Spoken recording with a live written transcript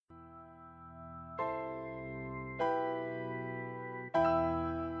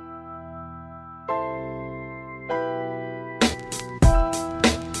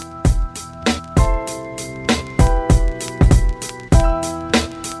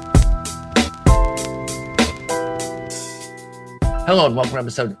Hello and welcome to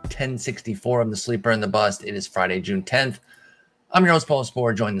episode 1064 of The Sleeper and the Bust. It is Friday, June 10th. I'm your host, Paul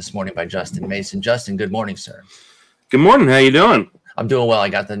Sporer, joined this morning by Justin Mason. Justin, good morning, sir. Good morning. How you doing? I'm doing well. I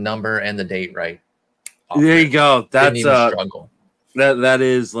got the number and the date right. There you go. That's struggle. That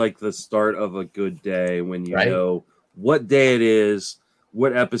is like the start of a good day when you know what day it is,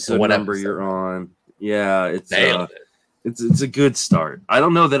 what episode number you're on. Yeah, it's a good start. I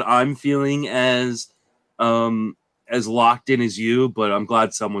don't know that I'm feeling as locked in as you, but I'm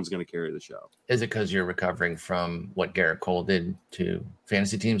glad someone's going to carry the show. Is it because you're recovering from what Garrett Cole did to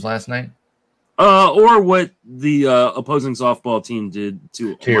fantasy teams last night? Or what the opposing softball team did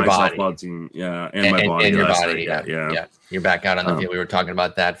to your my body. Softball team, and my body. And your last body, night. yeah. You're back out on the field. We were talking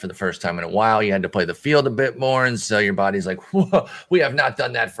about that for the first time in a while. You had to play the field a bit more, and so your body's like, whoa, we have not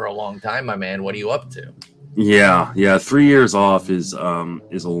done that for a long time, my man. What are you up to? Yeah. 3 years off is a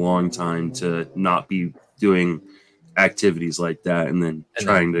long time to not be doing activities like that, and then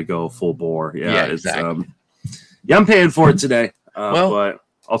trying to go full bore. Yeah, exactly. I'm paying for it today, but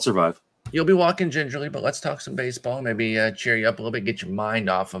I'll survive. You'll be walking gingerly, but let's talk some baseball. Maybe cheer you up a little bit, get your mind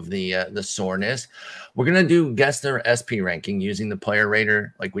off of the soreness. We're going to do guess their SP ranking using the player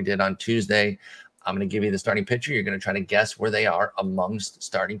rater like we did on Tuesday. I'm going to give you the starting pitcher. You're going to try to guess where they are amongst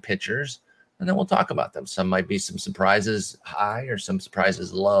starting pitchers, and then we'll talk about them. Some might be some surprises high or some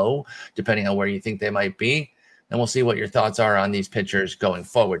surprises low, depending on where you think they might be. And we'll see what your thoughts are on these pitchers going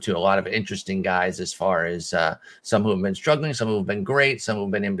forward, too. A lot of interesting guys as far as some who have been struggling, some who have been great, some who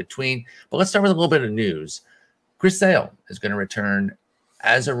have been in between. But let's start with a little bit of news. Chris Sale is going to return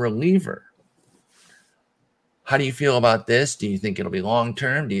as a reliever. How do you feel about this? Do you think it'll be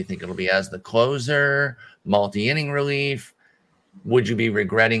long-term? Do you think it'll be as the closer, multi-inning relief? Would you be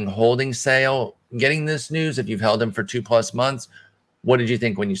regretting holding Sale, getting this news if you've held him for 2+ months? What did you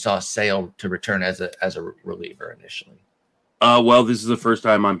think when you saw Sale to return as a reliever initially? Well, this is the first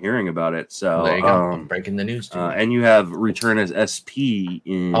time I'm hearing about it. So there you go. I'm breaking the news to you. And you have return as SP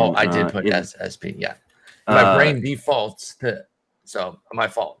in. Oh, I did put SP. Yeah, my brain defaults to. So my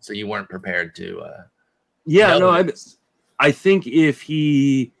fault. So you weren't prepared to. I think if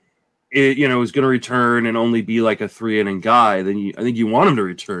he, was going to return and only be like a 3-inning guy, then I think you want him to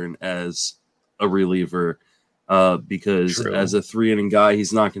return as a reliever. Because True. As a 3-inning guy,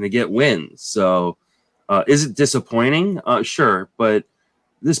 he's not going to get wins. So is it disappointing? Sure. But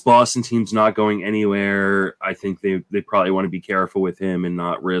this Boston team's not going anywhere. I think they probably want to be careful with him and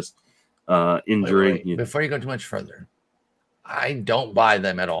not risk injury. Wait. Before you go too much further, I don't buy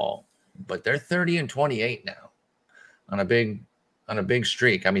them at all. But they're 30-28 now on a big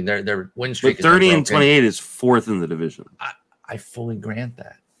streak. I mean, their win streak is 30-28 is fourth in the division. I fully grant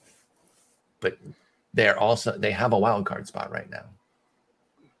that. But they have a wild card spot right now.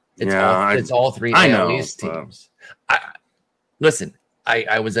 It's all three AL East teams. Listen,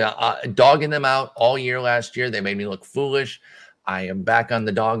 I was dogging them out all year last year. They made me look foolish. I am back on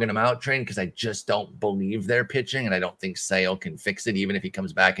the dogging them out train because I just don't believe their pitching, and I don't think Sale can fix it, even if he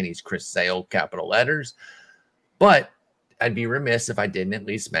comes back and he's Chris Sale, capital letters. But I'd be remiss if I didn't at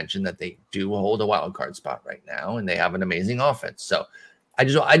least mention that they do hold a wild card spot right now, and they have an amazing offense. So I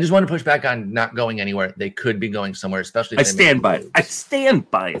just want to push back on not going anywhere. They could be going somewhere, especially. I stand by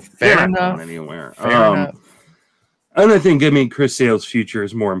it. Fair enough. Anywhere. Fair enough. And I think, Chris Sale's future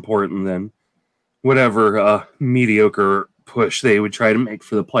is more important than whatever mediocre push they would try to make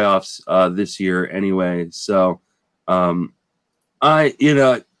for the playoffs this year anyway. So, I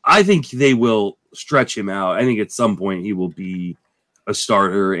think they will stretch him out. I think at some point he will be a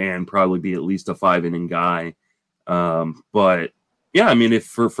starter and probably be at least a 5-inning guy. But yeah, I mean, if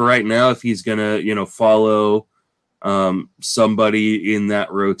for right now, if he's gonna, follow somebody in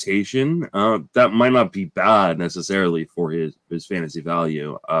that rotation, that might not be bad necessarily for his fantasy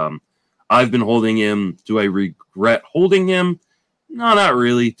value. I've been holding him. Do I regret holding him? No, not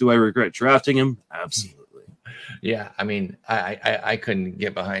really. Do I regret drafting him? Absolutely. Yeah, I mean, I couldn't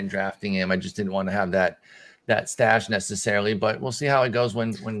get behind drafting him. I just didn't want to have that stash necessarily, but we'll see how it goes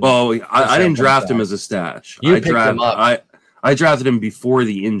when. Well, I didn't draft him as a stash. You picked him up. I drafted him before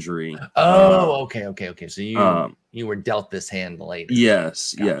the injury. Oh, okay. So you were dealt this hand later.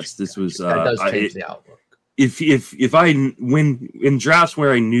 Yes, gotcha, yes. This was that does change the outlook. If I when in drafts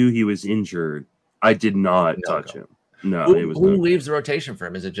where I knew he was injured, I did not touch him. No, who leaves the rotation for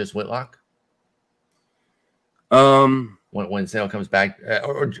him? Is it just Whitlock? When Sale comes back,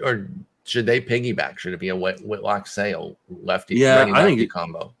 or should they piggyback? Should it be a Whitlock Sale lefty? Yeah, I think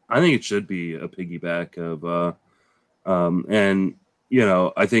combo. I think it should be a piggyback of. And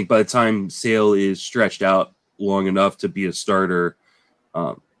I think by the time Sale is stretched out long enough to be a starter,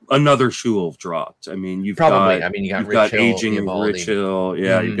 another shoe will have dropped. I mean, you've Probably. got I mean, you got you've Rich got Hill, aging Eovaldi. Rich Hill.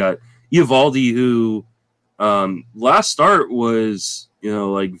 Yeah, you've got Eovaldi, who last start was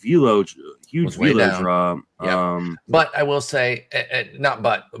like velo, huge Was way velo down. drop. Yep. But I will say,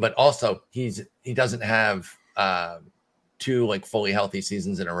 but also he doesn't have 2 like fully healthy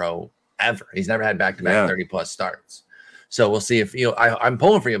seasons in a row ever. He's never had back-to-back 30+ starts. So we'll see if I'm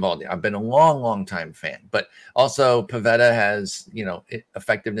pulling for Eovaldi. I've been a long time fan, but also Pivetta has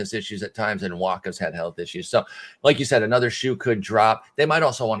effectiveness issues at times, and Waka's had health issues. So, like you said, another shoe could drop. They might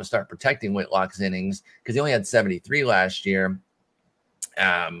also want to start protecting Whitlock's innings because he only had 73 last year.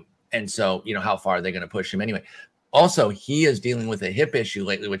 And so how far are they going to push him anyway? Also, he is dealing with a hip issue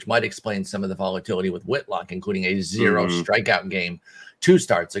lately, which might explain some of the volatility with Whitlock, including a 0 strikeout game 2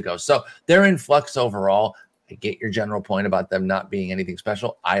 starts ago. So they're in flux overall. I get your general point about them not being anything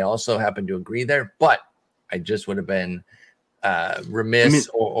special. I also happen to agree there, but I just would have been remiss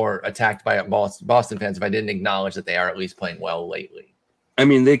or attacked by Boston fans if I didn't acknowledge that they are at least playing well lately. I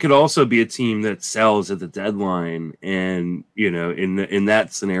mean, they could also be a team that sells at the deadline, and in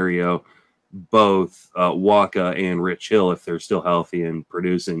that scenario, both Waka and Rich Hill, if they're still healthy and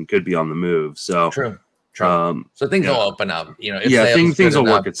producing, could be on the move. So true. So things will open up. Things will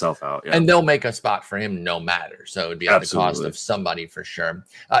work itself out. Yeah. And they'll make a spot for him no matter. So it'd be at the cost of somebody for sure.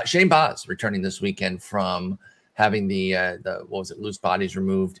 Shane Baz returning this weekend from having the loose bodies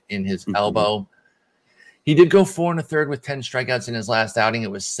removed in his elbow. He did go 4 1/3 with 10 strikeouts in his last outing.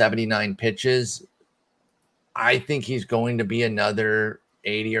 It was 79 pitches. I think he's going to be another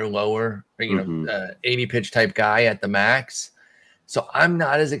 80 or lower, 80 pitch type guy at the max. So I'm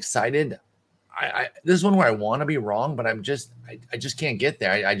not as excited. This is one where I want to be wrong, but I just can't get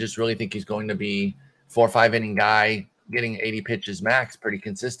there. I just really think he's going to be 4 or 5 inning guy getting 80 pitches max pretty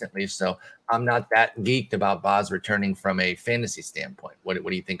consistently. So I'm not that geeked about Baz returning from a fantasy standpoint. What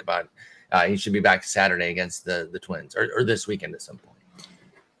do you think about it? He should be back Saturday against the Twins or this weekend at some point.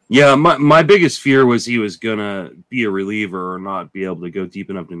 Yeah, my biggest fear was he was going to be a reliever or not be able to go deep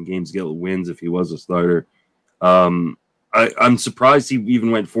enough in games to get wins if he was a starter. I'm surprised he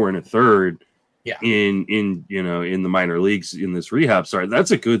even went 4 1/3. Yeah. In the minor leagues in this rehab start.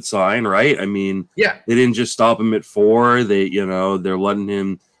 That's a good sign, right? I mean, they didn't just stop him at 4. They, they're letting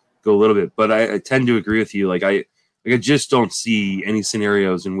him go a little bit. But I tend to agree with you. Like I just don't see any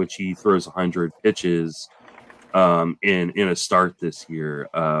scenarios in which he throws 100 pitches in a start this year.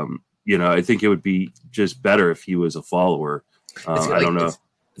 I think it would be just better if he was a follower. I don't know.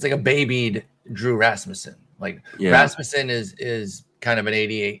 It's like a babied Drew Rasmussen. Rasmussen is kind of an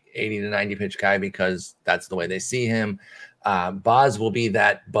 80 to 90 pitch guy because that's the way they see him. Baz will be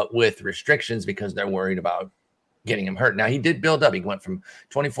that, but with restrictions because they're worried about getting him hurt. Now, he did build up. He went from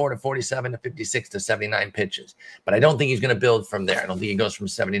 24 to 47 to 56 to 79 pitches, but I don't think he's going to build from there. I don't think he goes from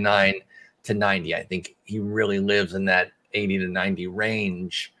 79 to 90. I think he really lives in that 80 to 90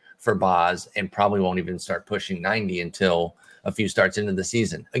 range for Baz and probably won't even start pushing 90 until a few starts into the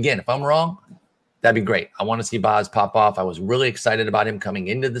season. Again, if I'm wrong, that'd be great. I want to see Baz pop off. I was really excited about him coming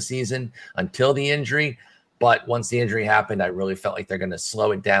into the season until the injury. But once the injury happened, I really felt like they're going to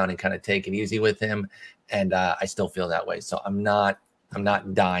slow it down and kind of take it easy with him. And I still feel that way. So I'm not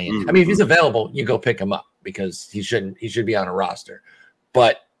dying. I mean, if he's available, you go pick him up because he should be on a roster.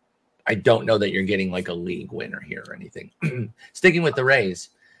 But I don't know that you're getting like a league winner here or anything. Sticking with the Rays,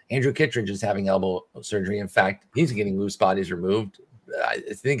 Andrew Kittredge is having elbow surgery. In fact, he's getting loose bodies removed. I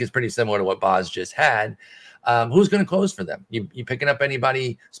think it's pretty similar to what Baz just had. Who's going to close for them? You picking up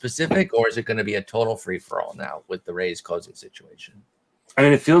anybody specific, or is it going to be a total free-for-all now with the Rays closing situation? I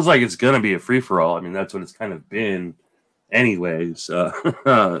mean, it feels like it's going to be a free-for-all. I mean, that's what it's kind of been anyways,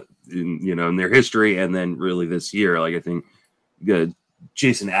 in their history and then really this year. Like, I think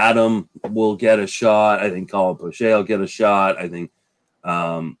Jason Adam will get a shot. I think Colin Poche will get a shot. I think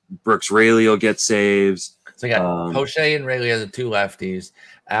Brooks Raley will get saves. So you got Poche and Raley are the 2 lefties.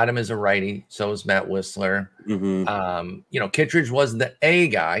 Adam is a righty. So is Matt Whistler. Kittredge was the A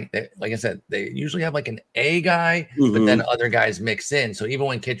guy. Like I said, they usually have like an A guy, but then other guys mix in. So even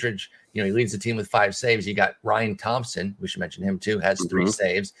when Kittredge, he leads the team with 5 saves, you got Ryan Thompson, we should mention him too, has 3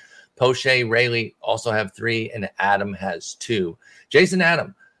 saves. Poche, Raley also have 3, and Adam has 2. Jason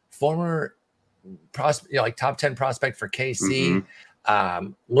Adam, former prospect, like top 10 prospect for KC.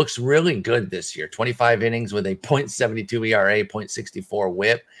 Looks really good this year. 25 innings with a .72 ERA, .64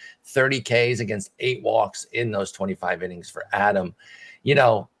 whip, 30 Ks against 8 walks in those 25 innings for Adam.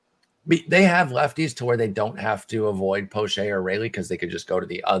 They have lefties to where they don't have to avoid Poche or Raley because they could just go to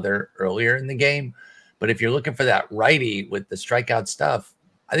the other earlier in the game. But if you're looking for that righty with the strikeout stuff,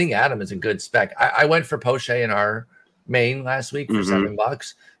 I think Adam is a good spec. I went for Poche in our Maine last week for Mhm.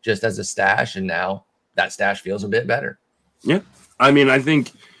 $7 just as a stash, and now that stash feels a bit better. Yeah. I mean, I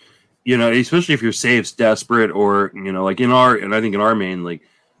think, especially if you're saves desperate or, like and I think in our main, like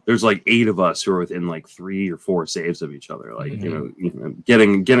there's like 8 of us who are within like 3 or 4 saves of each other. Like,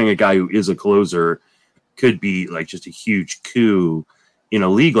 getting a guy who is a closer could be like just a huge coup in a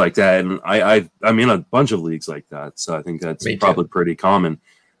league like that. And I'm in a bunch of leagues like that. So I think that's probably pretty common.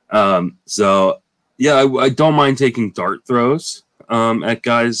 So yeah, I don't mind taking dart throws at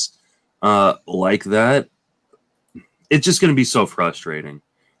guys like that. It's just going to be so frustrating.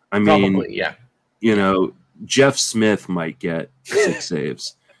 I mean, Probably, yeah. Jeff Smith might get 6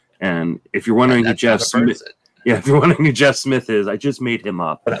 saves. And if you're wondering who Jeff Smith, if you're wondering who Jeff Smith is, I just made him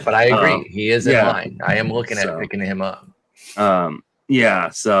up. But I agree, he is in line. I am looking at picking him up. Yeah.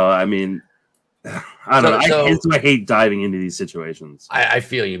 So I mean, I don't know. I hate diving into these situations. I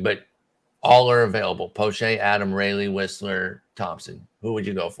feel you, but all are available. Poche, Adam, Rayleigh, Whistler, Thompson. Who would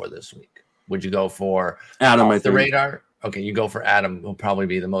you go for this week? Would you go for Adam? Off the radar? Okay, you go for Adam. He'll probably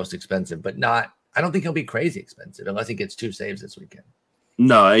be the most expensive, but not. I don't think he'll be crazy expensive unless he gets 2 saves this weekend.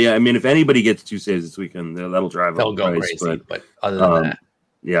 No, yeah, I mean, if anybody gets 2 saves this weekend, that'll drive. They'll go crazy. But other than that,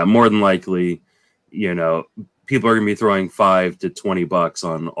 yeah, more than likely, people are going to be throwing $5 to $20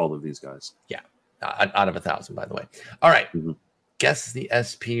 on all of these guys. Yeah, out of 1,000, by the way. All right, guess the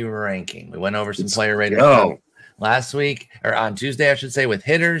SP ranking. We went over some player ratings last week, or on Tuesday, I should say, with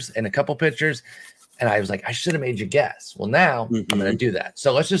hitters and a couple pitchers. And I was like, I should have made you guess. Well, now I'm going to do that.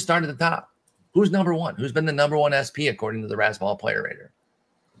 So let's just start at the top. Who's number 1? Who's been the number 1 SP according to the Razzball Player Rater?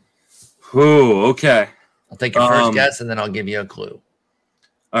 Oh, okay. I'll take your first guess, and then I'll give you a clue.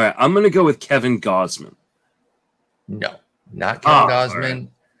 All right, I'm going to go with Kevin Gausman. No, not Kevin Gausman. Right.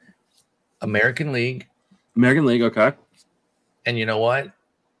 American League. American League, okay. And you know what?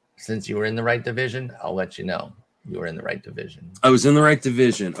 Since you were in the right division, I'll let you know you were in the right division. I was in the right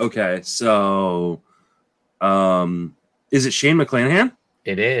division. Okay, so is it Shane McClanahan?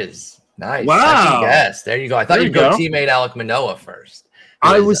 It is. Nice. Wow. Yes, there you go. I thought you'd go teammate Alek Manoah first.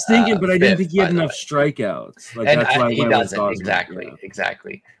 I was thinking, but I didn't think he had enough strikeouts. Like, and that's why he doesn't.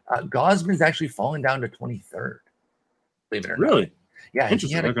 Exactly. Gausman's actually fallen down to 23rd. Believe it or not. Really? Yeah,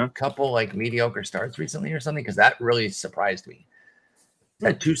 he had a couple like mediocre starts recently or something, because that really surprised me. He's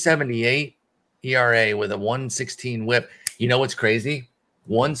had 2.78 ERA with a 1.16 WHIP. You know what's crazy?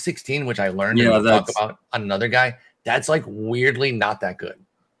 1.16, which I learned to talk about on another guy. That's like weirdly not that good.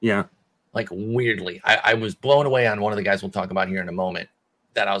 Yeah. Like weirdly. I was blown away on one of the guys we'll talk about here in a moment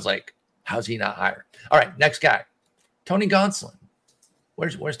that I was like, how's he not higher? All right, next guy. Tony Gonsolin.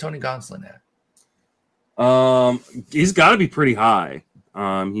 Where's Tony Gonsolin at? He's got to be pretty high.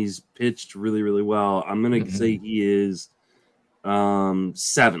 He's pitched really, really well. I'm gonna say he is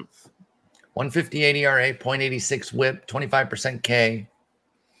 7th. 158 ERA, 0.86 WHIP, 25% K,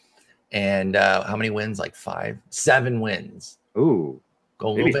 and how many wins? Like 7 wins. Ooh, go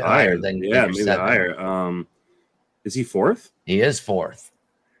a little bit higher than maybe 7. Higher. Is he 4th? He is 4th.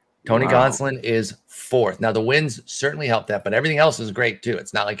 Tony Gonsolin is 4th. Now, the wins certainly help that, but everything else is great, too.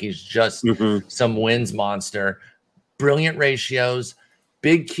 It's not like he's just some wins monster. Brilliant ratios.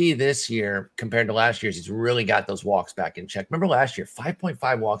 Big key this year compared to last year's, he's really got those walks back in check. Remember last year,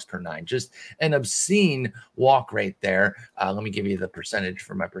 5.5 walks per 9. Just an obscene walk rate there. Let me give you the percentage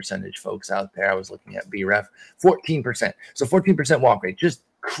for my percentage folks out there. I was looking at BREF. 14%. So 14% walk rate. Just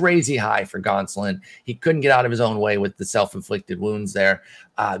crazy high for Gonsolin. He couldn't get out of his own way with the self-inflicted wounds there.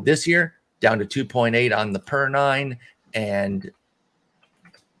 This year, down to 2.8 on the per 9 and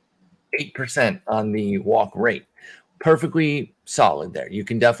 8% on the walk rate. Perfectly solid there. You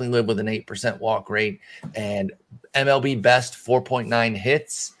can definitely live with an 8% walk rate, and MLB best 4.9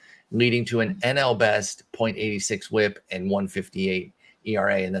 hits, leading to an NL best 0.86 WHIP and 158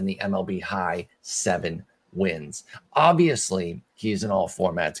 ERA, and then the MLB high 7 wins. Obviously, he's an all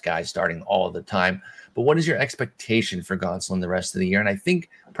formats guy starting all of the time. But what is your expectation for Gonsolin the rest of the year? And I think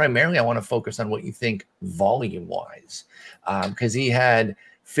primarily I want to focus on what you think volume wise, because he had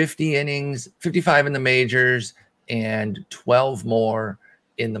 50 innings, 55 in the majors, and 12 more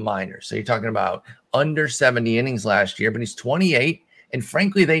in the minors. So you're talking about under 70 innings last year, but he's 28, and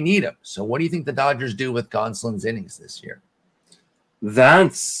frankly, they need him. So what do you think the Dodgers do with Gonsolin's innings this year?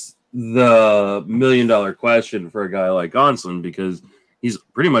 That's the $1 million question for a guy like Gonsolin, because he's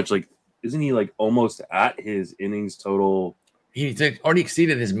pretty much like, isn't he like almost at his innings total? He already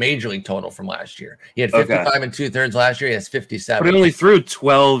exceeded his major league total from last year. He had 55 and 2/3 last year. He has 57. But he only threw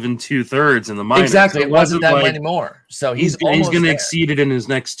 12 and 2/3 in the minors. Exactly. So it wasn't that many more. So he's going to exceed it in his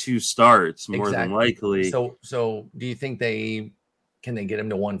next 2 starts, more than likely. So do you think can they get him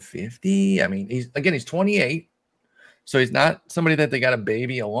to 150? I mean, he's 28. So he's not somebody that they got to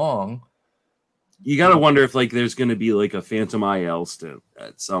baby along. You got to wonder if like there's going to be like a phantom IL stint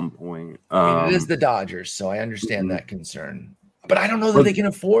at some point. I mean, it is the Dodgers, so I understand that concern, but I don't know that they can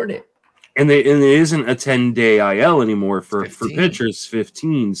afford it. And there isn't a 10-day IL anymore for pitchers,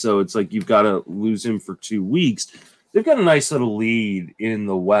 15. So it's like you've got to lose him for 2 weeks. They've got a nice little lead in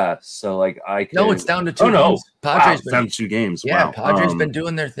the West. So like it's down to 2 games. No. Padres down to 2 games. Yeah, wow. Padres been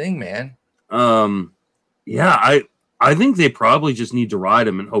doing their thing, man. Yeah, I think they probably just need to ride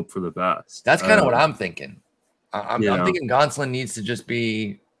him and hope for the best. That's kind of what I'm thinking. I'm thinking Gonsolin needs to just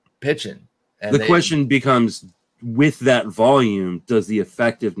be pitching. And the question becomes, with that volume, does the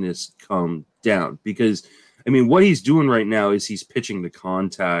effectiveness come down? Because, I mean, what he's doing right now is he's pitching the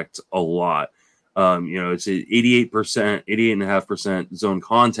contact a lot. It's an 88%, 88.5% zone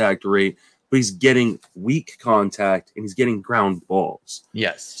contact rate, but he's getting weak contact and he's getting ground balls.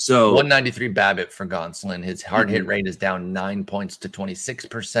 Yes. So 193 BABIP for Gonsolin. His hard hit rate is down 9 points to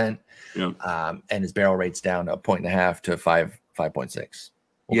 26%. And his barrel rate's down 1.5 points to 5.6.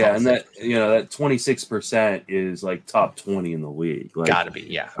 And that 26% is like top 20 in the league. Like, gotta be,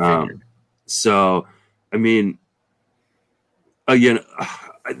 yeah. So, I mean, again,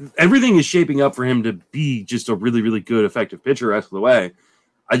 everything is shaping up for him to be just a really, really good, effective pitcher the rest of the way.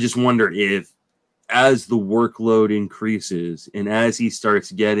 I just wonder if, as the workload increases and as he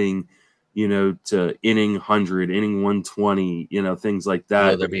starts getting, to inning 100, inning 120, things like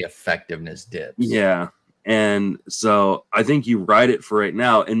that, will there be effectiveness dips? Yeah. And so I think you ride it for right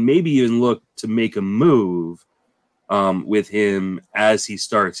now and maybe even look to make a move with him as he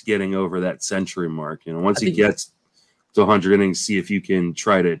starts getting over that century mark. Once he gets to 100 innings, see if you can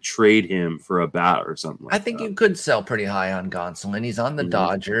try to trade him for a bat or something like that. I think you could sell pretty high on Gonsolin. He's on the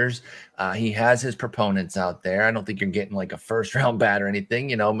Dodgers. He has his proponents out there. I don't think you're getting like a first-round bat or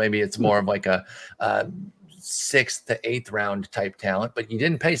anything. Maybe it's more of like a 6th to 8th round type talent, but you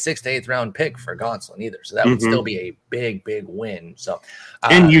didn't pay 6th to 8th round pick for Gonsolin either. So that would still be a big, big win. So,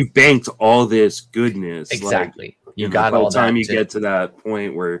 and you've banked all this goodness. Exactly. Like, you got all that. By the time you get to that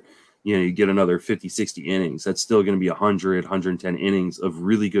point where, you get another 50, 60 innings, that's still going to be 100, 110 innings of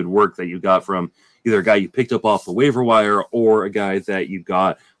really good work that you got from either a guy you picked up off the waiver wire or a guy that you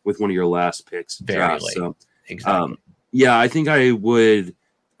got with one of your last picks. Very late. So, exactly. I think I would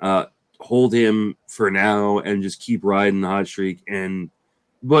hold him for now and just keep riding the hot streak.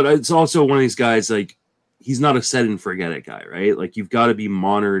 But it's also one of these guys, like, he's not a set and forget it guy, right? Like, you've got to be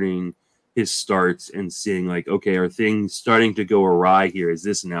monitoring his starts and seeing like, okay, are things starting to go awry here? Is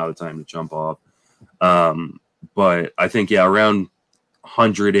this now the time to jump off? But I think, around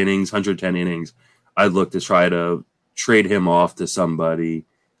 100 innings, 110 innings, I'd look to try to trade him off to somebody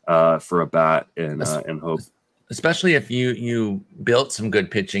for a bat and hope. Especially if you built some good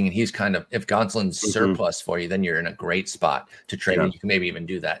pitching and he's kind of, if Gonsolin's surplus for you, then you're in a great spot to trade him. You can maybe even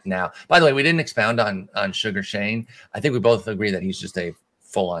do that now. By the way, we didn't expound on Sugar Shane. I think we both agree that he's just a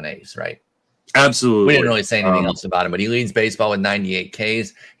full-on ace, right? Absolutely. We didn't really say anything else about him, but he leads baseball with 98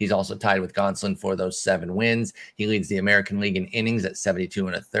 Ks. He's also tied with Gonsolin for those 7 wins. He leads the American League in innings at 72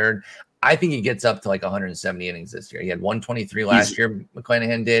 1/3. I think he gets up to like 170 innings this year. He had 123 last year,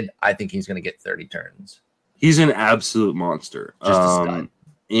 McClanahan did. I think he's going to get 30 turns. He's an absolute monster. Just a stud.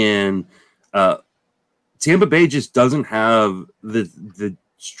 And Tampa Bay just doesn't have the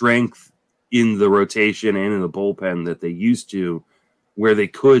strength in the rotation and in the bullpen that they used to, where they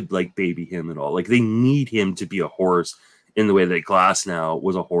could like baby him at all. Like, they need him to be a horse in the way that Glasnow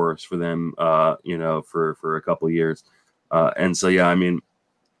was a horse for them, for a couple of years. And so,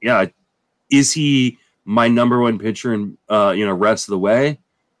 is he my number one pitcher in, rest of the way?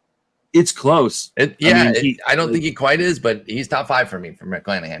 It's close. I don't think he quite is, but he's top 5 for me from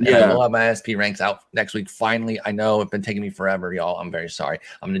McClanahan. Yeah. I will have my SP ranks out next week. Finally, I know it's been taking me forever, y'all. I'm very sorry.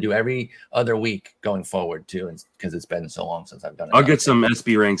 I'm going to do every other week going forward too, because it's been so long since I've done it. I'll get some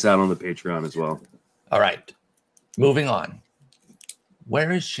SP ranks out on the Patreon as well. All right, moving on.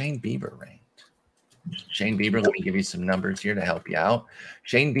 Where is Shane Bieber ranked? Shane Bieber, let me give you some numbers here to help you out.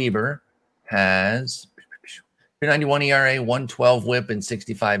 Shane Bieber has 391 ERA, 112 whip in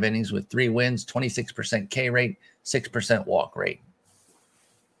 65 innings with 3 wins, 26% K rate, 6% walk rate.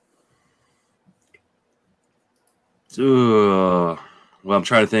 Well, I'm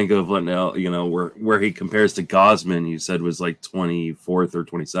trying to think of what now, where he compares to Gausman. You said was like 24th or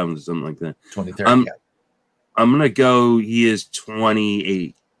 27th or something like that. 23rd. I'm gonna go. He is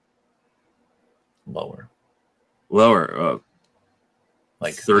 28. Lower.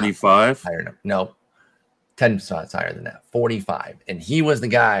 Like 35. Higher. No. 10 spots higher than that, 45. And he was the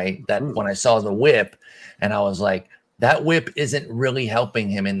guy that when I saw the whip, and I was like, that whip isn't really helping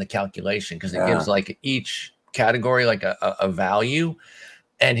him in the calculation because it gives like each category, like a value,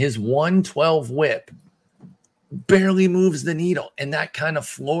 and his 112 whip barely moves the needle, and that kind of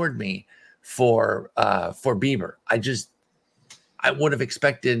floored me for Bieber. I would have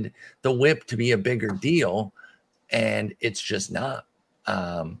expected the whip to be a bigger deal, and it's just not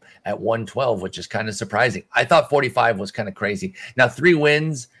at 112, which is kind of surprising. I thought 45 was kind of crazy. Now 3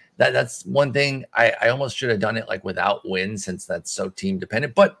 wins. That's one thing. I almost should have done it like without wins, since that's so team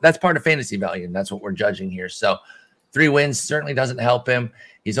dependent, but that's part of fantasy value, and that's what we're judging here. So 3 wins certainly doesn't help him.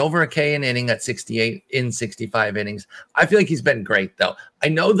 He's over a K an inning at 68 in 65 innings. I feel like he's been great, though. I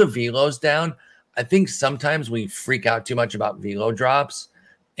know the velo's down. I think sometimes we freak out too much about velo drops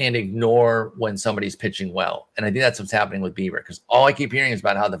and ignore when somebody's pitching well. And I think that's what's happening with Bieber, because all I keep hearing is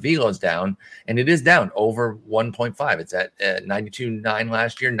about how the velo's down, and it is down over 1.5. It's at 92.9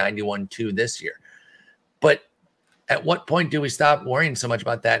 last year, 91.2 this year. But at what point do we stop worrying so much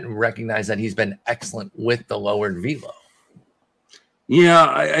about that and recognize that he's been excellent with the lowered velo? Yeah,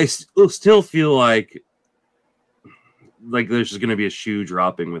 I still feel like there's just going to be a shoe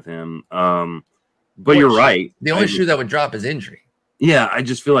dropping with him. But you're right. The only shoe that would drop is injury. Yeah, I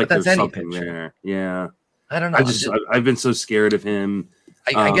just feel like there's something there. Yeah. I don't know. I've been so scared of him.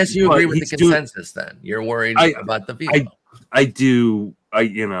 I guess you agree with the consensus then. You're worried about the velo. I do.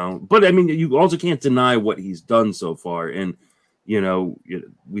 But I mean, you also can't deny what he's done so far. And,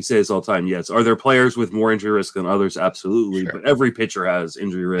 we say this all the time. Yes. Are there players with more injury risk than others? Absolutely. Sure. But every pitcher has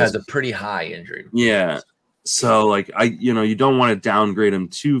injury risk. Has a pretty high injury risk. Yeah. So you don't want to downgrade him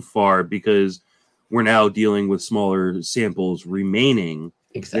too far, because we're now dealing with smaller samples remaining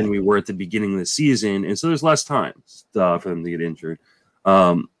than we were at the beginning of the season. And so there's less time for them to get injured.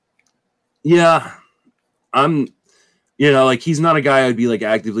 Yeah, I'm, he's not a guy I'd be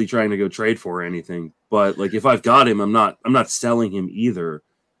actively trying to go trade for or anything, but if I've got him, I'm not selling him either.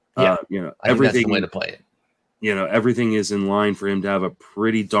 Yeah. Everything, that's the way to play it. Everything is in line for him to have a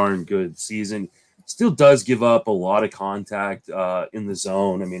pretty darn good season. Still does give up a lot of contact in the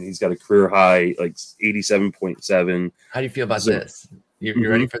zone. I mean, he's got a career high, 87.7. How do you feel about this? You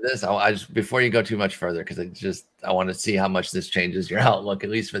ready for this? I just, before you go too much further, because I want to see how much this changes your outlook, at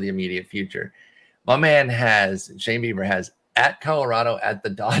least for the immediate future. My man Shane Bieber has at Colorado, at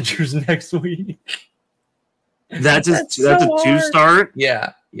the Dodgers next week. That's a 2-start.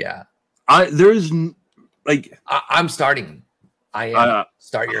 Yeah. I'm starting him. I am.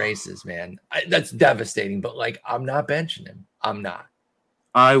 Start your aces, man. That's devastating, but I'm not benching him. I'm not.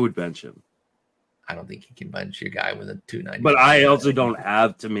 I would bench him. I don't think you can bench your guy with a 290. But I also don't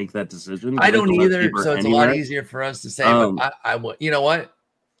have to make that decision. I don't either, so it's a lot easier for us to say. But I would. You know what?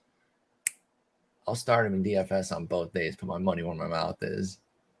 I'll start him in DFS on both days. Put my money where my mouth is.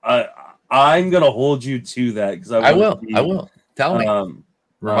 I'm gonna hold you to that, because I will. Tell me.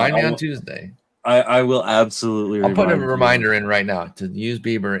 Remind me on Tuesday. I will absolutely. I'll put a reminder in right now to use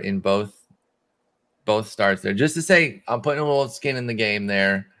Bieber in both starts there, just to say I'm putting a little skin in the game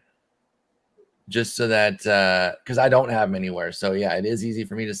there, just so that because I don't have him anywhere. So yeah, it is easy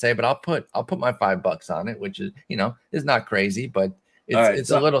for me to say, but I'll put my $5 on it, which is is not crazy, but it's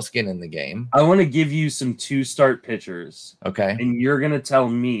a little skin in the game. I want to give you some 2-start pitchers, okay, and you're gonna tell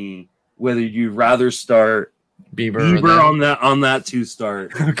me whether you'd rather start Bieber on that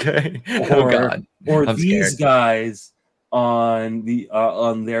 2-start, okay, or these guys on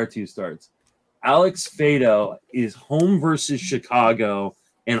their 2 starts. Alex Fado is home versus Chicago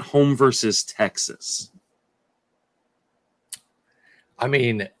and home versus Texas. I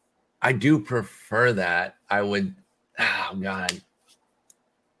mean, I do prefer that. I would. Oh God,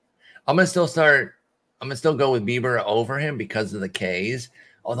 I'm gonna still go with Bieber over him because of the Ks.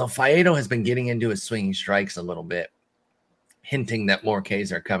 Although Faedo has been getting into his swinging strikes a little bit, hinting that more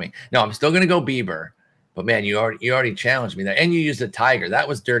Ks are coming. No, I'm still going to go Bieber, but man, you already challenged me there, and you used a Tiger. That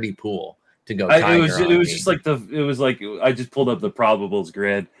was dirty pool to go. Tiger it was just I just pulled up the probables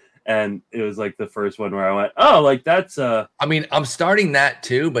grid, and it was the first one where I went, that's. I mean, I'm starting that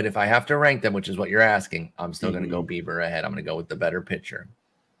too, but if I have to rank them, which is what you're asking, I'm still going to go Bieber ahead. I'm going to go with the better pitcher.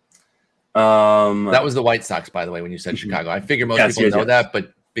 That was the White Sox, by the way, when you said Chicago. I figure most people know that,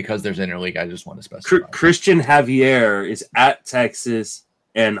 but because there's interleague, I just want to specify. Christian Javier is at Texas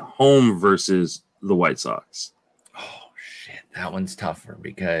and home versus the White Sox. Oh shit, that one's tougher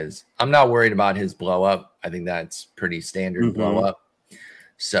because I'm not worried about his blow up. I think that's pretty standard blow up.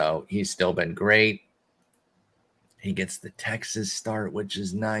 So he's still been great. He gets the Texas start, which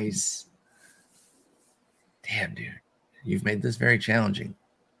is nice. Damn, dude, you've made this very challenging.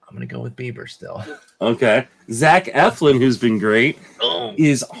 I'm going to go with Bieber still. Okay. Zach Eflin, who's been great,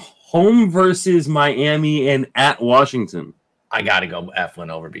 is home versus Miami and at Washington. I got to go Eflin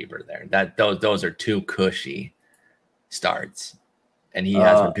over Bieber there. Those are two cushy starts, and he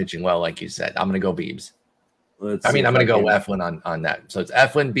has been pitching well, like you said. I'm going to go Biebs. I'm going to go Eflin on that. So it's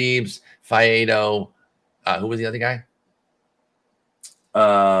Eflin, Biebs, Faedo. Who was the other guy?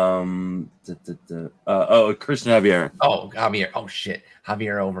 Christian Javier. Oh, Javier. Oh shit,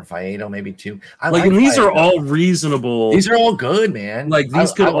 Javier over Faedo, maybe too. And these are all reasonable. These are all good, man. Like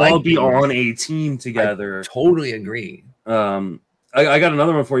these could all be on a team together. I totally agree. I got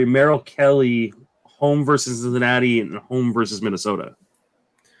another one for you. Merrill Kelly, home versus Cincinnati and home versus Minnesota.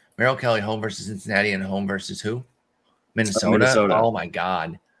 Merrill Kelly, home versus Cincinnati and home versus who? Minnesota. Oh my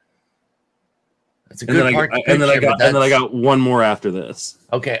god. That's a good part. And then I got one more after this.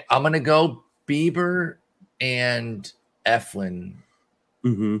 Okay, I'm gonna go Bieber and Eflin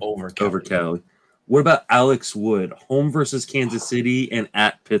over Kelly. What about Alex Wood, home versus Kansas City and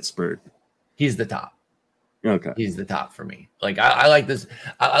at Pittsburgh? He's the top. Okay, he's the top for me. Like I like this.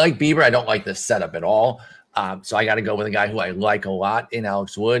 I like Bieber. I don't like this setup at all. So I got to go with a guy who I like a lot in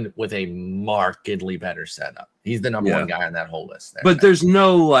Alex Wood with a markedly better setup. He's the number one guy on that whole list. But there's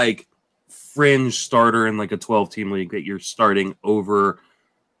no like fringe starter in like a 12-team league that you're starting over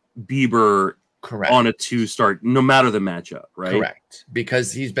Bieber on a 2-start, no matter the matchup, right? Correct.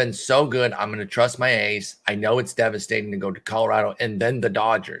 Because he's been so good. I'm going to trust my ace. I know it's devastating to go to Colorado and then the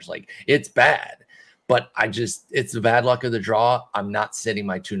Dodgers. Like, it's bad. But it's the bad luck of the draw. I'm not sitting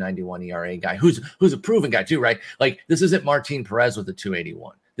my 291 ERA guy, who's a proven guy too, right? Like, this isn't Martin Perez with a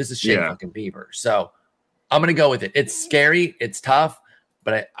 281. This is Shane fucking Bieber. So I'm going to go with it. It's scary. It's tough.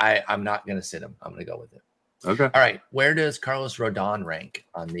 But I'm not going to sit him. I'm going to go with it. Okay. All right. Where does Carlos Rodon rank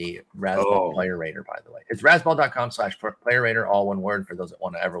on the Razzball Player Rater, by the way? It's razzball.com/player rater, all one word, for those that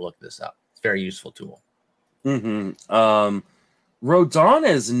want to ever look this up. It's a very useful tool. Rodon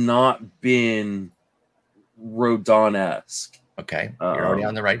has not been Rodon-esque. Okay. You're already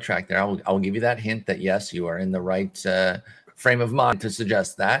on the right track there. I will give you that hint that, yes, you are in the right frame of mind to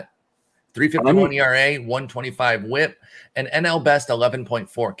suggest that. 351 ERA, 125 whip, and NL best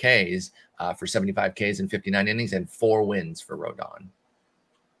 11.4 Ks for 75 Ks in 59 innings and 4 wins for Rodon.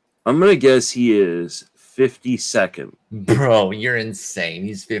 I'm going to guess he is 52nd. Bro, you're insane.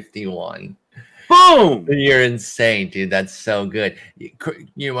 He's 51. Boom! You're insane, dude. That's so good.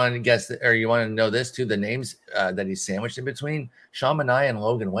 You want to guess, or you want to know this too, the names that he's sandwiched in between? Sean Manaea and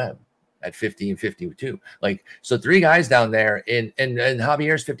Logan Webb at 50 and 52. Like, so 3 guys down there, and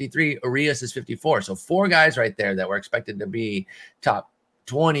Javier's 53, Urias is 54. So 4 guys right there that were expected to be top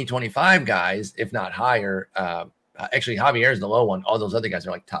 20, 25 guys, if not higher. Actually, Javier's the low one. All those other guys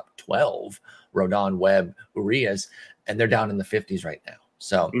are like top 12, Rodon, Webb, Urias, and they're down in the 50s right now.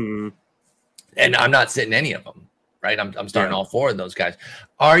 So, and I'm not sitting any of them, right? I'm starting all 4 of those guys.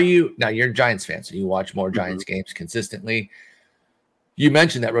 Now you're a Giants fan, so you watch more Giants games consistently. You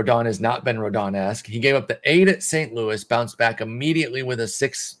mentioned that Rodon has not been Rodon-esque. He gave up the 8 at St. Louis, bounced back immediately with a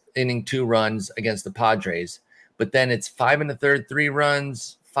 6-inning 2 runs against the Padres. But then it's 5 1/3, 3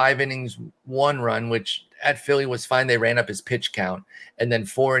 runs, 5 innings, 1 run, which at Philly was fine. They ran up his pitch count. And then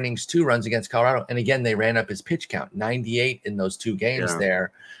 4 innings, 2 runs against Colorado. And again, they ran up his pitch count, 98 in those 2 games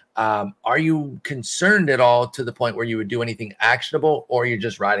there. Are you concerned at all to the point where you would do anything actionable, or you're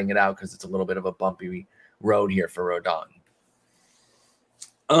just riding it out because it's a little bit of a bumpy road here for Rodon?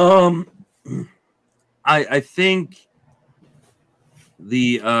 I think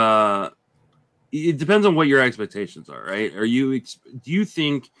it depends on what your expectations are, right? Do you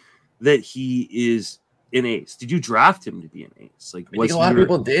think that he is an ace? Did you draft him to be an ace? Like, I think a lot of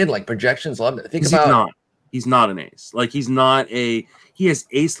people did. Like, projections loved it. He's not an ace. Like, he has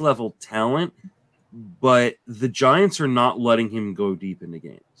ace level talent, but the Giants are not letting him go deep into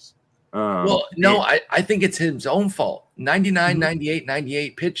games. I think it's his own fault. 99, 98,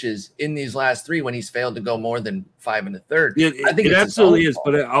 98 pitches in these last 3 when he's failed to go more than 5 1/3. I think it absolutely is,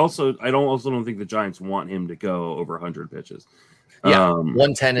 but I don't think the Giants want him to go over 100 pitches. Yeah,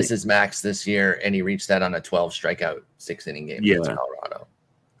 110 is his max this year, and he reached that on a 12 strikeout 6-inning game against Colorado.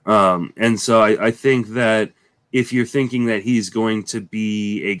 And so I think that if you're thinking that he's going to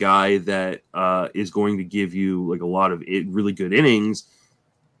be a guy that is going to give you like a lot of really good innings,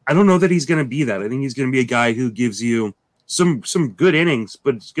 I don't know that he's going to be that. I think he's going to be a guy who gives you some good innings,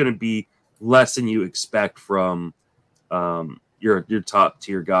 but it's going to be less than you expect from your top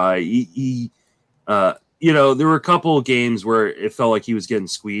tier guy. There were a couple of games where it felt like he was getting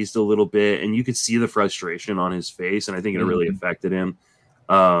squeezed a little bit, and you could see the frustration on his face, and I think it really affected him.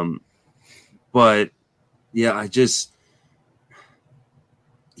 But yeah,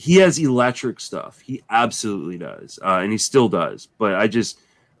 he has electric stuff. He absolutely does, and he still does. But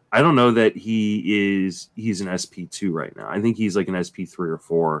I don't know that he's an SP2 right now. I think he's like an SP3 or 4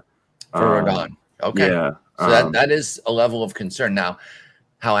 for Rodon. Okay, yeah. So that is a level of concern. Now,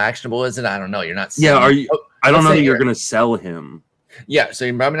 how actionable is it? I don't know. You're not. Yeah. Are you? I don't know that you're going to sell him. Yeah, so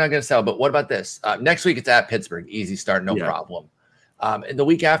you're probably not going to sell. But what about this? Next week it's at Pittsburgh, easy start, no problem. And the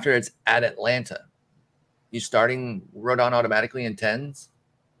week after it's at Atlanta. You starting Rodon automatically in 10s?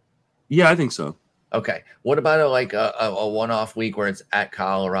 Yeah, I think so. Okay. What about a one-off week where it's at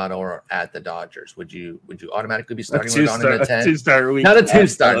Colorado or at the Dodgers? Would you automatically be starting Rodon in a 10? Two-star week. Not a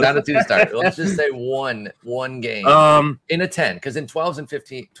two-star. Let's just say one game in a 10, because in 12s and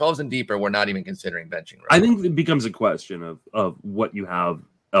 15, 12s and deeper, we're not even considering benching Rodon. I think it becomes a question of what you have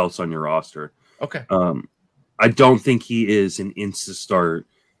else on your roster. Okay. I don't think he is an insta start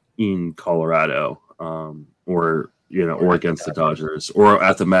in Colorado, or against the Dodgers or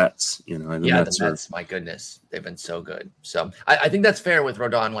at the Mets. The Mets. My goodness, they've been so good. So I think that's fair with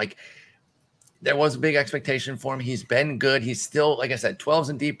Rodon. Like, there was a big expectation for him. He's been good. He's still, like I said,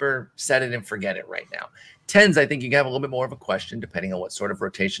 12s and deeper, set it and forget it right now. 10s, I think you can have a little bit more of a question depending on what sort of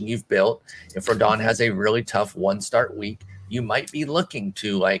rotation you've built. If Rodon has a really tough one-start week, you might be looking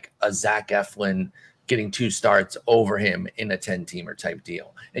to like a Zach Eflin getting 2 starts over him in a 10-teamer type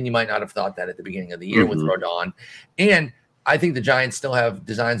deal. And you might not have thought that at the beginning of the year with Rodon. And I think the Giants still have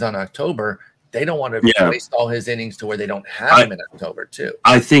designs on October. They don't want to waste all his innings to where they don't have him in October too.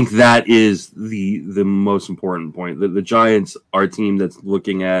 I think that is the most important point. The Giants are a team that's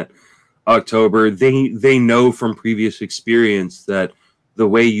looking at October. They know from previous experience that the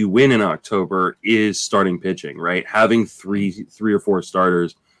way you win in October is starting pitching, right? Having three or 4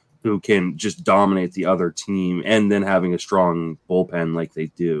 starters who can just dominate the other team, and then having a strong bullpen like they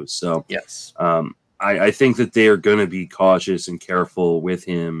do. So yes, I think that they are going to be cautious and careful with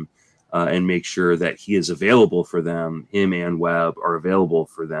him, and make sure that he is available for them. Him and Webb are available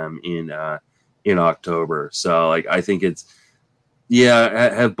for them in October. So like, I think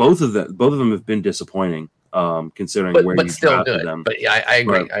have both of them have been disappointing, considering where you still good. Them. But yeah, I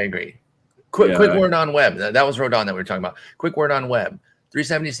agree. Right. I agree. Quick word on Webb. That was Rodon that we were talking about. Quick word on Webb.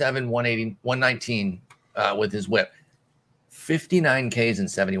 377, 180, 119 with his whip. 59 Ks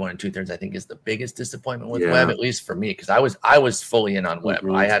and 71 2/3, I think, is the biggest disappointment with Webb, at least for me, because I was fully in on Webb.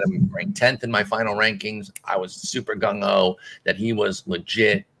 I had him ranked 10th in my final rankings. I was super gung-ho that he was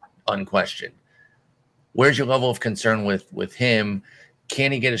legit, unquestioned. Where's your level of concern with him?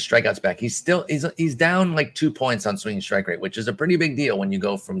 Can he get his strikeouts back? He's down like 2 points on swinging strike rate, which is a pretty big deal when you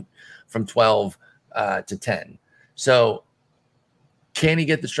go from 12 to 10. So can he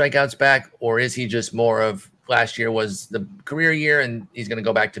get the strikeouts back, or is he just more of last year was the career year and he's going to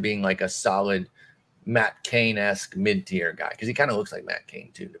go back to being like a solid Matt Cain-esque mid-tier guy? Because he kind of looks like Matt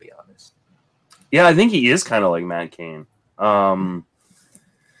Cain too, to be honest. Yeah, I think he is kind of like Matt Cain.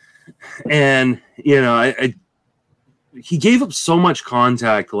 And he gave up so much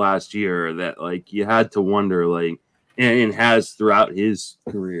contact last year that like you had to wonder, like, and has throughout his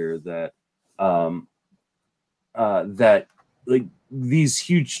career, that that like these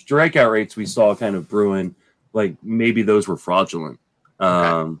huge strikeout rates we saw kind of brewing, like maybe those were fraudulent.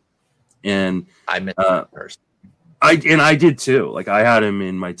 And I meant that person. I did too. Like, I had him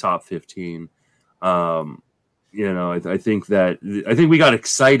in my top 15. I think we got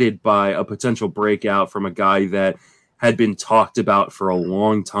excited by a potential breakout from a guy that had been talked about for a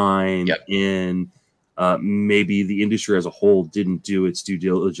long time, and maybe the industry as a whole didn't do its due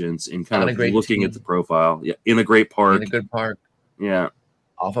diligence in kind of looking at the profile. Yeah, in a great park, in a good park. Yeah,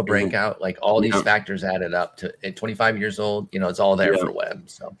 off a breakout, like all these factors added up to at 25 years old. It's all there for Webb.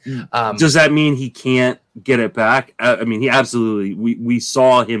 So, does that mean he can't get it back? I mean, he absolutely. We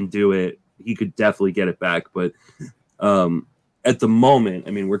saw him do it. He could definitely get it back, but at the moment,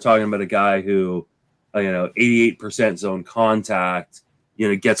 I mean, we're talking about a guy who, 88% zone contact,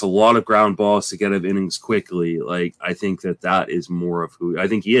 gets a lot of ground balls to get of innings quickly. Like, I think that is more of who I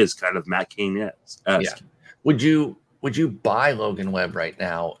think he is, kind of Matt Cain-esque. Yeah. Would you buy Logan Webb right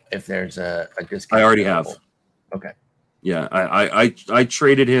now if there's a discount? I already have. Okay. Yeah, I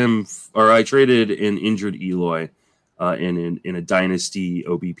traded him, or I traded an injured Eloy in a dynasty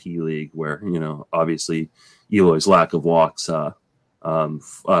OBP league where, obviously Eloy's lack of walks for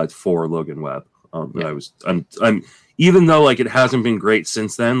Logan Webb. I'm even though like it hasn't been great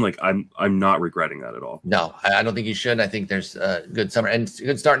since then, like I'm not regretting that at all. No, I don't think you should. I think there's a good summer and a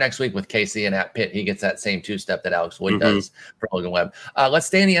good start next week with Casey and at Pitt. He gets that same 2-step that Alex Wood does for Logan Webb. Let's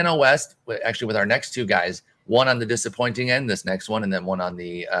stay in the NL West, actually, with our next 2 guys. One on the disappointing end, this next one, and then one on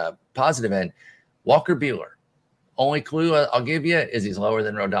the positive end. Walker Buehler, Only clue I'll give you is he's lower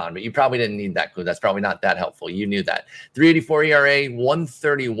than Rodon, but you probably didn't need that clue. That's probably not that helpful. You knew that. 3.84 ERA,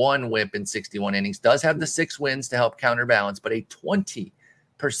 131 WHIP in 61 innings. Does have the 6 wins to help counterbalance, but a 20%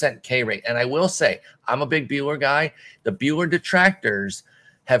 K rate. And I will say, I'm a big Buehler guy. The Buehler detractors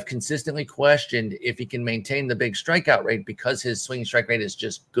have consistently questioned if he can maintain the big strikeout rate because his swinging strike rate is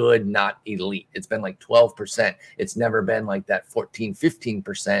just good, not elite. It's been like 12%. It's never been like that 14,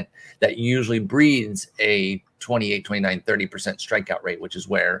 15% that usually breeds a 28, 29, 30% strikeout rate, which is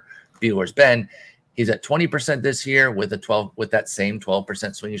where Buehler's been. He's at 20% this year with that same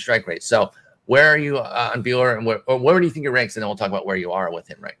 12% swinging strike rate. So where are you on Buehler, and where do you think he ranks? And then we'll talk about where you are with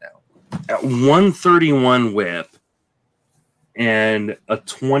him right now. At 131 WHIP and a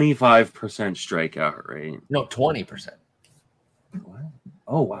 25% strikeout rate. No, 20%. What?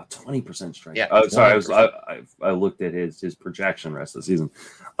 Oh wow, 20% strikeout. Yeah. Oh, sorry, I looked at his projection rest of the season.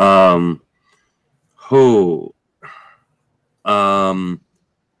 I'm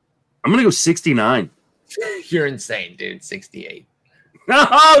gonna go 69. You're insane, dude. 68.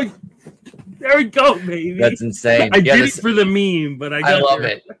 Oh, there we go, baby. That's insane. I did it for the meme, but I love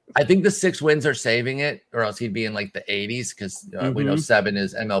it. I think the 6 wins are saving it, or else he'd be in like the 80s because we know 7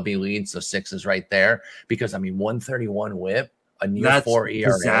 is MLB lead, so 6 is right there. Because 131 WHIP, a near 4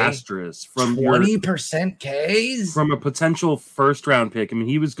 ERA, disastrous from 20% Ks from a potential first round pick. I mean,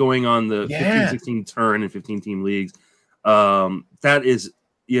 he was going on the 15-16 turn in 15-team leagues. That is,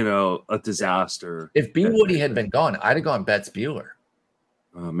 a disaster. If B. Woody had been gone, I'd have gone Betts Buehler.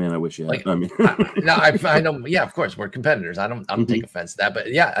 Oh man, I wish you had. I know. Yeah, of course, we're competitors. I don't take offense to that, but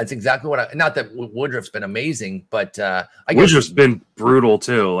yeah, that's exactly what not that Woodruff's been amazing, but I guess Woodruff's been brutal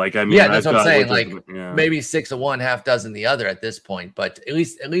too. That's what I'm saying. Maybe 6 of one, half dozen the other at this point, but at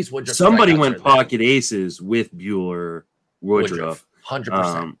least Woodruff. Somebody went pocket aces with Buehler, Woodruff,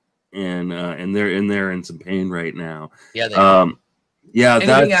 100%. And they're in some pain right now. Yeah. Anything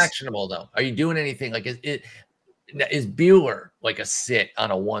that's actionable though? Are you doing anything is Buehler like a sit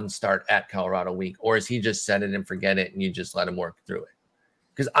on a 1 start at Colorado week, or is he just set it and forget it and you just let him work through it?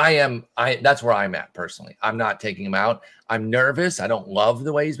 Because that's where I'm at personally. I'm not taking him out. I'm nervous. I don't love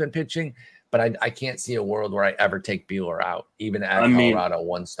the way he's been pitching, but I can't see a world where I ever take Buehler out, even at Colorado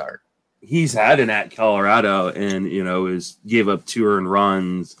 1 start. He's had an at Colorado and, gave up 2 earned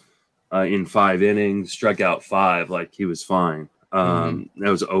runs in 5 innings, struck out 5. Like he was fine. That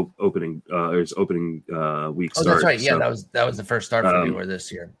was opening week start. That's right. Yeah, that was the first start for Buehler this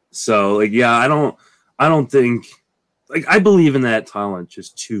year. So I don't think I believe in that talent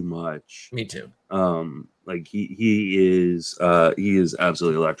just too much. Me too. He is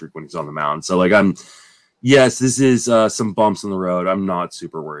absolutely electric when he's on the mound. So this is some bumps in the road. I'm not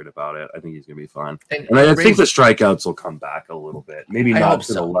super worried about it. I think he's gonna be fine. And I think the strikeouts will come back a little bit. Maybe not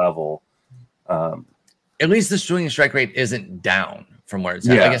to the level. At least the swinging strike rate isn't down from where it's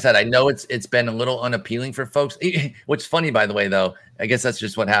at. Like I said, I know it's been a little unappealing for folks. Which funny, by the way, though, I guess that's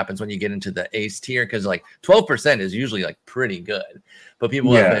just what happens when you get into the ace tier, because 12% is usually pretty good. But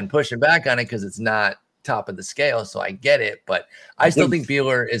people have been pushing back on it because it's not top of the scale. So I get it, but I still think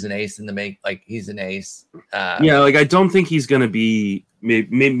Buehler is an ace in the make. He's an ace. I don't think he's going to be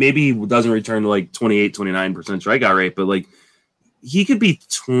maybe he doesn't return to 28, 29% strikeout rate, but he could be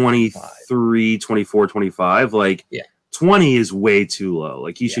 23, 24, 25. 20 is way too low.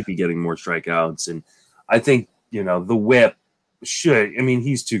 He should be getting more strikeouts. And I think, the whip should. I mean,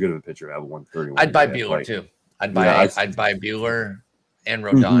 he's too good of a pitcher to have 131. I'd buy Buehler too. I'd buy Buehler and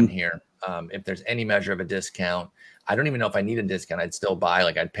Rodon here. If there's any measure of a discount, I don't even know if I need a discount. I'd still buy.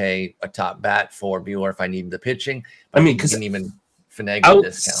 I'd pay a top bat for Buehler if I needed the pitching. But because you can even finagle the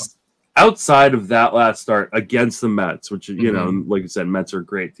discount. Outside of that last start against the Mets, which, like you said, Mets are a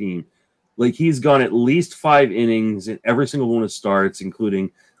great team. He's gone at least 5 innings in every single one of starts,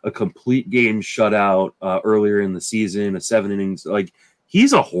 including a complete game shutout earlier in the season, a 7 innings.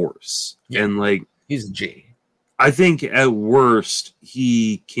 He's a horse. Yeah. And he's a G. I think at worst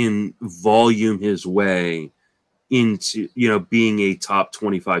he can volume his way into being a top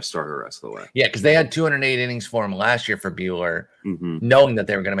 25 starter the rest of the way. Yeah, because they had 208 innings for him last year for Buehler, knowing that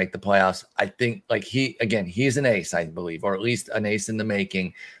they were going to make the playoffs. I think he's an ace, I believe, or at least an ace in the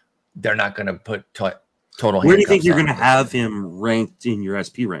making. They're not going to put total. Where do you think you're going to have him ranked in your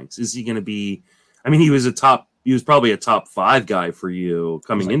SP ranks? Is he going to be? I mean, he was probably a top 5 guy for you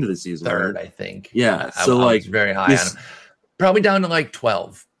coming into the season. 3rd, right? I think. Yeah, I was very high on him. Probably down to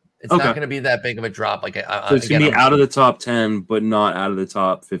 12. It's not going to be that big of a drop. So it's going to be out of the top 10, but not out of the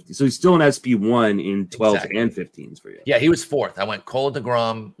top 50. So he's still an SP1 in 12s and 15s for you. Yeah, he was 4th. I went Cole,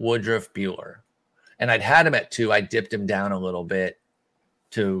 DeGrom, Woodruff, Buehler. And I'd had him at 2. I dipped him down a little bit.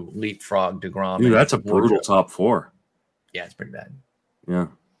 to leapfrog DeGrom. Dude, and that's a brutal Woodruff. top 4. Yeah, it's pretty bad. Yeah.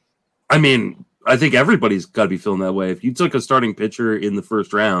 I mean, I think everybody's got to be feeling that way. If you took a starting pitcher in the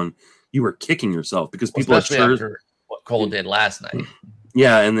first round, you were kicking yourself because people especially after what Cole did last night.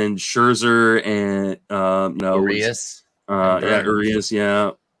 Yeah, and then Scherzer and Urias. Urias,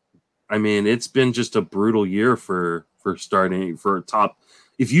 yeah. I mean, it's been just a brutal year for starting for top.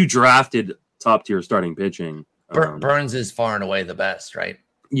 If you drafted top tier starting pitching, Burns is far and away the best, right?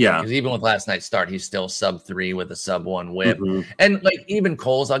 Yeah, because even with last night's start, he's still sub 3 with a sub 1 whip. Mm-hmm. And like even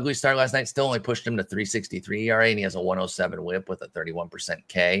Cole's ugly start last night still only pushed him to 3.63 ERA, and he has a 107 whip with a 31%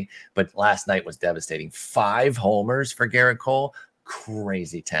 K. But last night was devastating. 5 homers for Garrett Cole.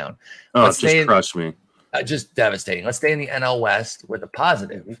 Crazy town. Oh, it just crushed me. Just devastating. Let's stay in the NL West with a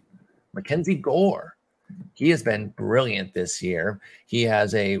positive. Mackenzie Gore. He has been brilliant this year. He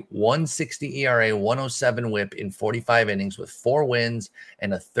has a 1.60 ERA, 107 whip in 45 innings with 4 wins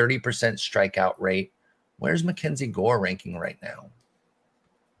and a 30% strikeout rate. Where's Mackenzie Gore ranking right now?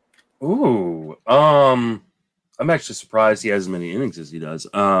 Ooh, I'm actually surprised he has as many innings as he does.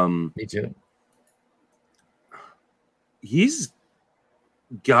 Me too. He's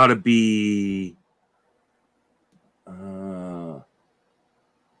got to be.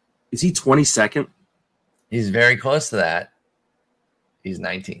 Is he 22nd? He's very close to that. He's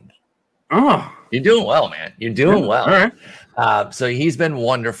 19th. Oh, you're doing well, man. You're doing well. All right. So he's been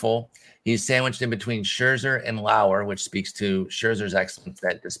wonderful. He's sandwiched in between Scherzer and Lauer, which speaks to Scherzer's excellence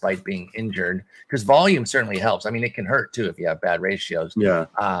that despite being injured, because volume certainly helps. I mean, it can hurt too if you have bad ratios. Yeah.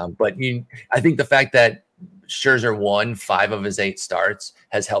 But I think the fact that Scherzer won 5 of his 8 starts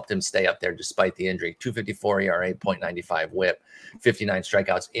has helped him stay up there despite the injury. 2.54 ERA, 0.95 whip, 59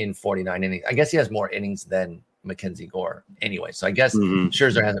 strikeouts in 49 innings. I guess he has more innings than Mackenzie Gore anyway. So I guess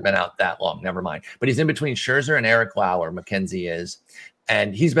Scherzer hasn't been out that long. Never mind. But he's in between Scherzer and Eric Lauer. Mackenzie is.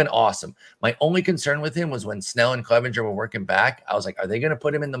 And he's been awesome. My only concern with him was when Snell and Clevenger were working back. I was like, are they going to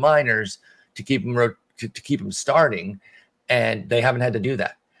put him in the minors to keep him to keep him starting? And they haven't had to do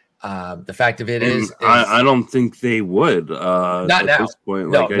that. The fact of it is I don't think they would. Not at now. This point.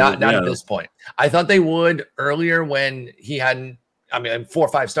 No, not at this point. I thought they would earlier when he hadn't. I mean, 4 or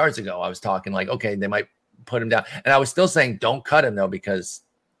 5 starts ago, I was talking like, okay, they might put him down, and I was still saying don't cut him though because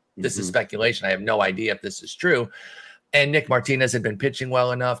this is speculation. I have no idea if this is true. And Nick Martinez had been pitching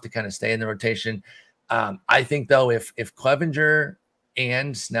well enough to kind of stay in the rotation. I think though, if Clevenger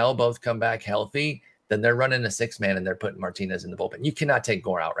and Snell both come back healthy, then they're running a 6-man and they're putting Martinez in the bullpen. You cannot take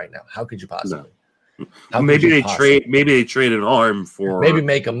Gore out right now. How could you possibly? No. Maybe they trade an arm for maybe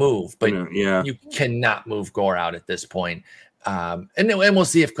make a move, but yeah, you cannot move Gore out at this point. And we'll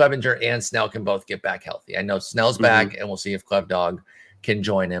see if Clevenger and Snell can both get back healthy. I know Snell's back, and we'll see if Clev Dog can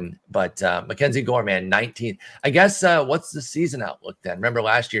join him. But Mackenzie Gore, man, 19th. I guess what's the season outlook then? Remember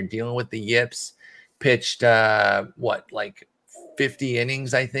last year dealing with the yips, pitched like 50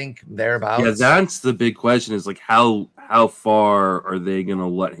 innings, I think, thereabouts. Yeah, that's the big question is like how far are they going to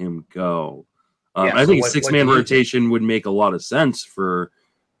let him go? I think a 6-man rotation would make a lot of sense for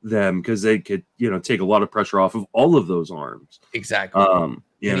them because they could, take a lot of pressure off of all of those arms. Exactly. Can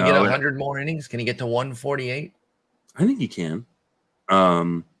he get 100 more innings? Can he get to 148? I think he can.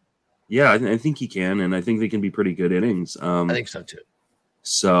 Yeah, I think he can, and I think they can be pretty good innings. I think so too.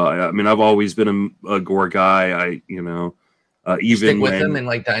 So I mean, I've always been a Gore guy. Even stick with him in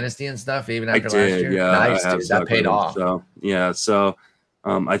like dynasty and stuff, even after last year. Yeah, nice, dude. That paid off. So yeah,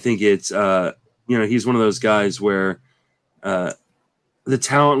 I think it's he's one of those guys where the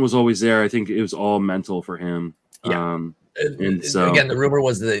talent was always there. I think it was all mental for him. Yeah. And so again, the rumor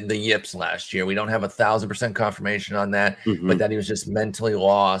was the yips last year. We don't have 1,000% confirmation on that, but that he was just mentally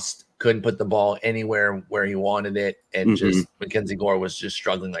lost, couldn't put the ball anywhere where he wanted it, and just Mackenzie Gore was just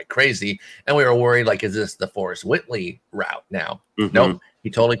struggling like crazy. And we were worried, like, is this the Forrest Whitley route now? Nope. He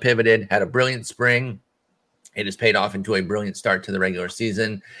totally pivoted, had a brilliant spring. It has paid off into a brilliant start to the regular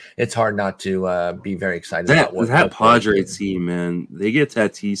season. It's hard not to be very excited about what that Padres team, man. They get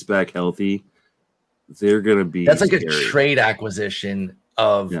Tatis back healthy. They're gonna be. That's like a trade acquisition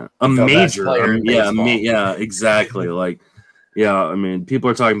of a major. Exactly. I mean, people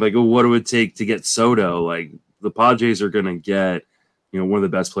are talking like, oh, what it would take to get Soto. Like the Padres are gonna get, one of the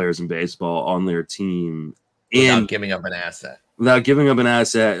best players in baseball on their team, without giving up an asset.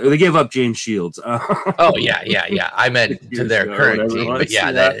 They gave up James Shields. Oh yeah. I meant to their current team, but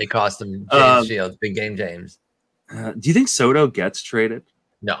it cost them James Shields, big game James. Do you think Soto gets traded?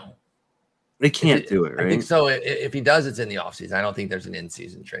 No. They can't do it, right? I think so. If he does, it's in the offseason. I don't think there's an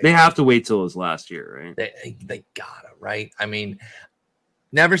in-season trade. They have to wait till his last year, right? They gotta, right? I mean,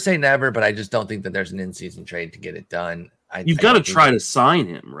 never say never, but I just don't think that there's an in-season trade to get it done. You've got to try to sign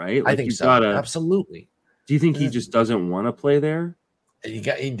him, right? Like, I think so. Absolutely. Do you think he just doesn't want to play there? He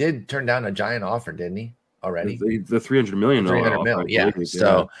did turn down a giant offer, didn't he? Already the $300 million. $300 million. Yeah.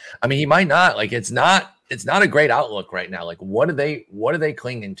 So I mean, he might not. Like, it's not a great outlook right now. Like, what are they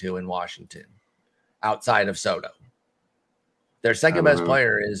clinging to in Washington outside of Soto? Their second best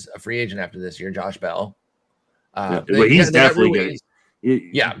player is a free agent after this year, Josh Bell. He's definitely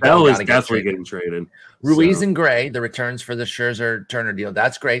getting. Bell is definitely getting traded. Ruiz and Gray, the returns for the Scherzer Turner deal.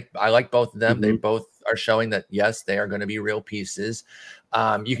 That's great. I like both of them. They both are showing that, yes, they are going to be real pieces.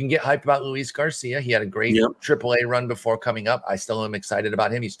 You can get hyped about Luis Garcia. He had a great AAA run before coming up. I still am excited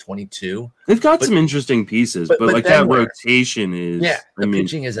about him. He's 22. They've got some interesting pieces, but like that rotation is. Yeah, the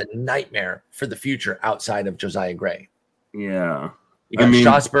pitching is a nightmare for the future outside of Josiah Gray. Yeah. You got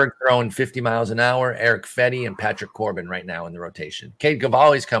Strasburg throwing 50 miles an hour, Eric Fetty, and Patrick Corbin right now in the rotation. Cade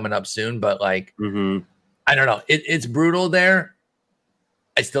Cavalli's coming up soon, but like, I don't know. It's brutal there.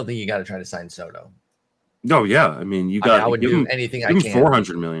 I still think you got to try to sign Soto. Oh yeah, I mean, you got. I would do anything I can.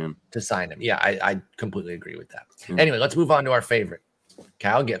 $400 million to sign him. Yeah, I completely agree with that. Anyway, let's move on to our favorite,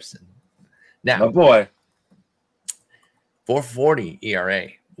 Kyle Gibson. Now, oh boy, 4.40 ERA,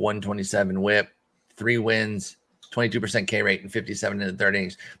 127 WHIP, 3 wins, 22% K rate, and 57 in the third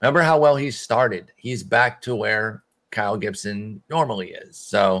innings. Remember how well he started? He's back to where Kyle Gibson normally is.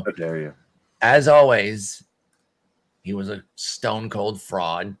 So, how dare you? As always, he was a stone cold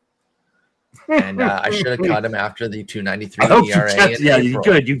fraud. And I should have cut him after the 2.93 ERA. Yeah, you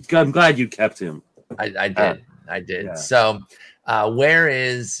could. I'm glad you kept him. I did. Yeah. So, where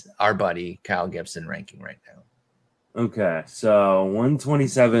is our buddy Kyle Gibson ranking right now? Okay, so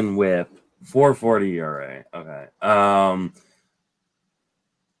 127 WHIP, 4.40 ERA. Okay.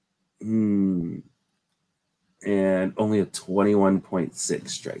 And only a 21.6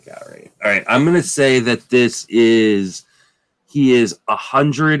 strikeout rate. All right, I'm gonna say that he is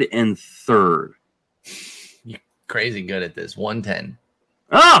 103rd. You're crazy good at this. 110.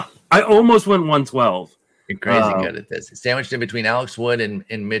 I almost went 112. You're crazy good at this. Sandwiched in between Alex Wood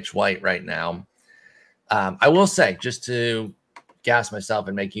and Mitch White right now. I will say, just to gas myself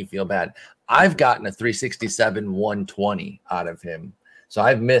and make you feel bad, I've gotten a 367 120 out of him. So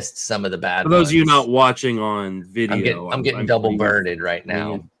I've missed some of the bad ones. For those of you not watching on video, I'm getting double birded right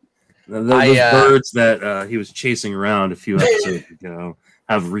now. Those birds that he was chasing around a few episodes ago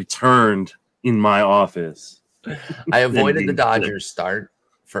have returned in my office. I avoided the Dodgers start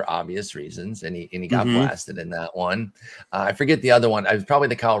for obvious reasons, and he got blasted in that one. I forget the other one. I was probably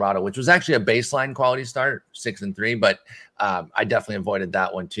the Colorado, which was actually a baseline quality start, 6-3, but I definitely avoided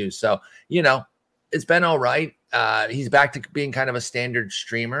that one too. So, it's been all right. He's back to being kind of a standard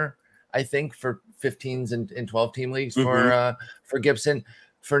streamer, I think, for 15s and 12 team leagues for Gibson.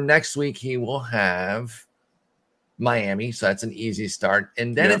 For next week, he will have Miami, so that's an easy start.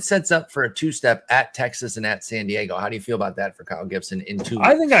 And then it sets up for a 2-step at Texas and at San Diego. How do you feel about that for Kyle Gibson in 2 weeks?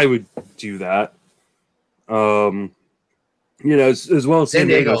 I think I would do that. As well as San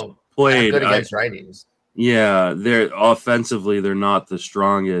Diego played good against righties. Yeah, they're offensively, they're not the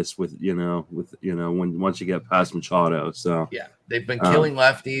strongest once you get past Machado. So yeah, they've been killing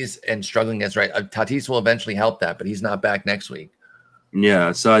lefties and struggling against right. Tatis will eventually help that, but he's not back next week.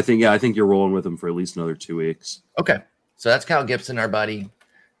 Yeah, so I think you're rolling with him for at least another 2 weeks. Okay, so that's Kyle Gibson, our buddy,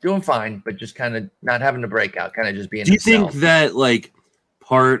 doing fine, but just kind of not having a breakout, kind of just being. Do you think that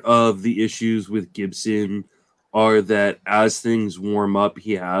part of the issues with Gibson are that as things warm up,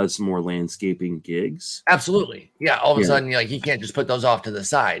 he has more landscaping gigs? Absolutely, yeah. All of a sudden, he can't just put those off to the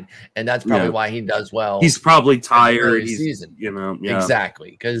side, and that's probably why he does well. He's probably tired. Season,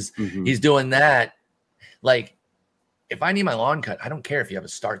 exactly, because he's doing that. If I need my lawn cut, I don't care if you have a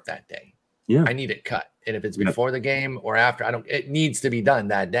start that day. Yeah. I need it cut. And if it's before the game or after, it needs to be done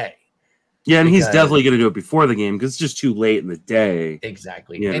that day. Yeah, and he's definitely going to do it before the game because it's just too late in the day.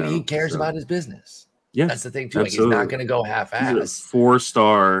 Exactly. And he cares about his business. Yeah. That's the thing, too. He's not going to go half-ass.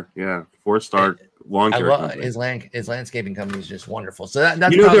 4-star lawn care company. His landscaping company is just wonderful. So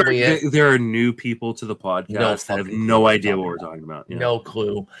that's probably it. There are new people to the podcast that have no idea what we're talking about. No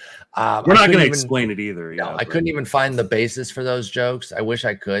clue. We're not going to explain it either. No, I couldn't even find the basis for those jokes. I wish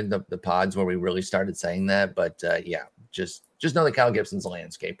I could. The pods where we really started saying that, but just know that Kyle Gibson's a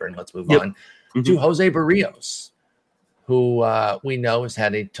landscaper, and let's move on to Jose Barrios, who we know has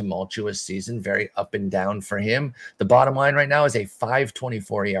had a tumultuous season, very up and down for him. The bottom line right now is a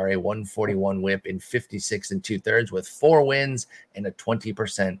 5.24 ERA, 141 WHIP in 56 2/3 with 4 wins and a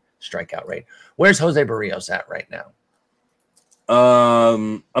 20% strikeout rate. Where's Jose Barrios at right now?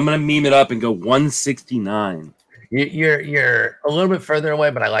 I'm gonna meme it up and go 169. You're a little bit further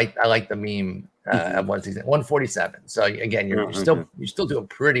away, but I like the meme What's he 147. So again, you're Okay. still doing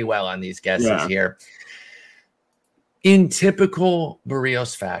pretty well on these guesses Yeah. here. In typical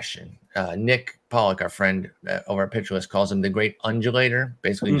Barrios fashion, Nick Pollock, our friend over at Pitcher List, calls him the great undulator,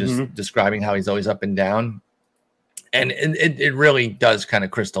 basically just describing how he's always up and down. And it really does kind of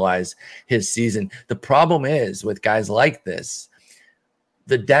crystallize his season. The problem is with guys like this,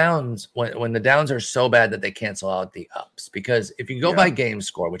 the downs, when the downs are so bad that they cancel out the ups, because if you go by game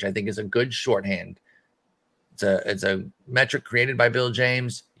score, which I think is a good shorthand, it's a metric created by Bill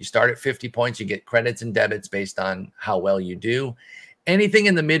James. You start at 50 points, you get credits and debits based on how well you do. Anything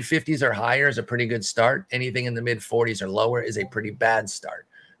in the mid 50s or higher is a pretty good start. Anything in the mid 40s or lower is a pretty bad start.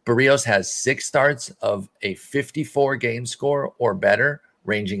 Barrios has 6 starts of a 54 game score or better,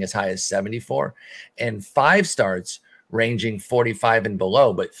 ranging as high as 74, and 5 starts ranging 45 and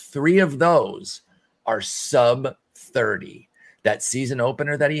below, but 3 of those are sub 30. That season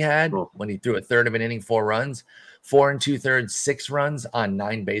opener that he had when he threw a third of an inning, 4 runs, 4 2/3, 6 runs on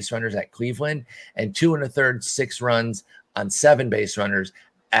 9 base runners at Cleveland, and 2 1/3, 6 runs on 7 base runners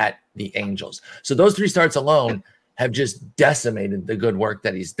at the Angels. So those 3 starts alone have just decimated the good work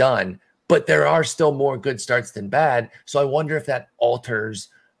that he's done, but there are still more good starts than bad. So I wonder if that alters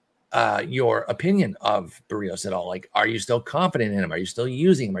your opinion of Barrios at all. Like, are you still confident in him? Are you still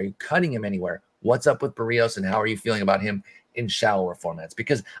using him? Are you cutting him anywhere? What's up with Barrios, and how are you feeling about him in shallower formats?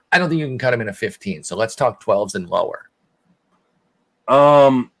 Because I don't think you can cut him in a 15. So let's talk 12s and lower.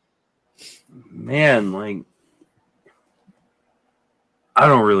 Man, like, I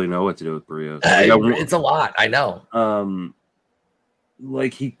don't really know what to do with Barrios. It's a lot, I know.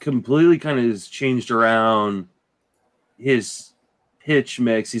 Like, he completely kind of has changed around his pitch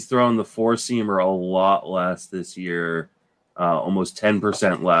mix. He's throwing the 4-seamer a lot less this year, almost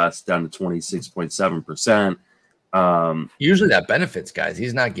 10% less, down to 26.7%. Usually that benefits guys.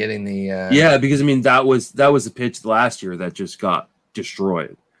 He's not getting the because I mean that was the pitch last year that just got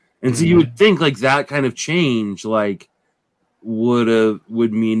destroyed, and so you would think like that kind of change like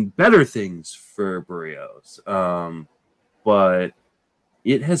would mean better things for Barrios, but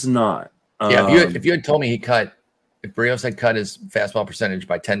it has not. If you had told me if Barrios had cut his fastball percentage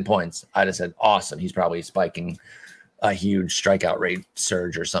by 10 points, I'd have said awesome. He's probably spiking a huge strikeout rate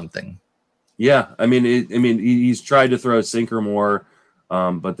surge or something. Yeah, I mean, he's tried to throw a sinker more,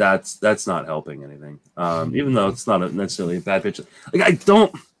 but that's not helping anything. Even though it's not necessarily a bad pitch. Like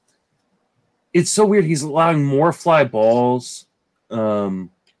it's so weird. He's allowing more fly balls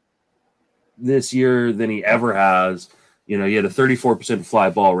this year than he ever has. You know, he had a 34% fly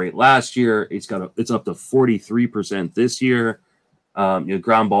ball rate last year. It's up to 43% this year.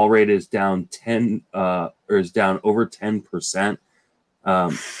 Ground ball rate is down over 10%.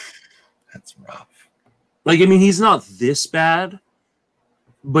 That's rough. Like, I mean, he's not this bad,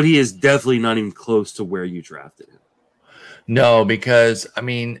 but he is definitely not even close to where you drafted him. No, because I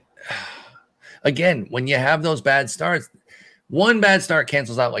mean, again, when you have those bad starts, one bad start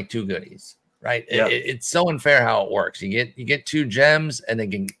cancels out like 2 goodies, right? Yeah. It's so unfair how it works. You get 2 gems, and they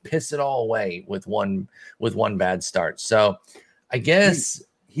can piss it all away with one bad start. So, I guess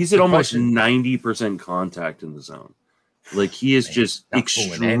he's at almost 90% contact in the zone. Like, he is just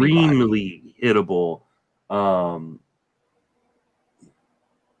extremely hittable. And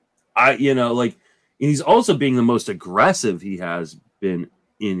he's also being the most aggressive he has been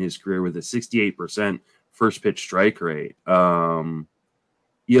in his career with a 68% first pitch strike rate. He's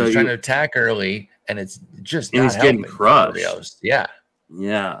trying to attack early, and it's just not helping. Getting crushed. Yeah.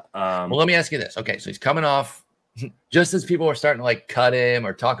 Well, let me ask you this. Okay, so he's coming off just as people were starting to like cut him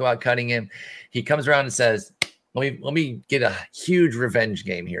or talk about cutting him. He comes around and says, Let me get a huge revenge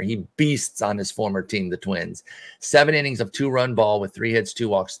game here. He beasts on his former team, the Twins. 7 innings of 2-run ball with 3 hits, 2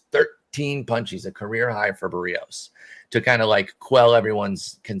 walks, 13 punches, a career high for Barrios, to kind of like quell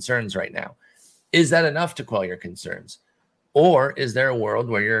everyone's concerns right now. Is that enough to quell your concerns? Or is there a world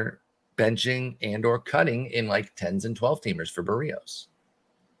where you're benching and or cutting in like 10s and 12 teamers for Barrios?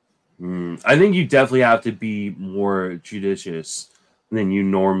 I think you definitely have to be more judicious than you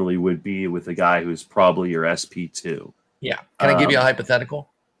normally would be with a guy who's probably your SP2. Yeah. Can I give you a hypothetical?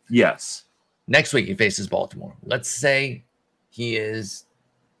 Yes. Next week he faces Baltimore. Let's say he is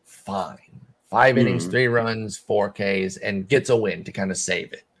fine. 5 innings, 3 runs, 4 Ks, and gets a win to kind of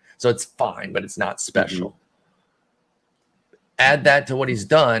save it. So it's fine, but it's not special. Add that to what he's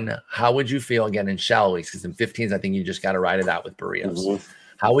done. How would you feel again in shallow leagues? Because in 15s, I think you just got to ride it out with Barrios.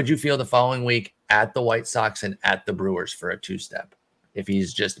 How would you feel the following week at the White Sox and at the Brewers for a 2-step if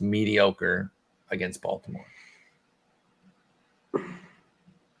he's just mediocre against Baltimore?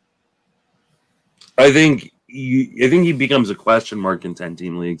 I think he becomes a question mark in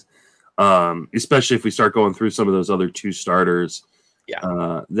 10-team leagues. especially if we start going through some of those other 2 starters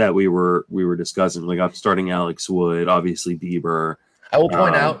that we were discussing. Like I'm starting Alex Wood, obviously Bieber. I will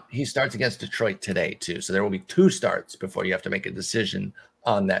point out he starts against Detroit today too, so there will be 2 starts before you have to make a decision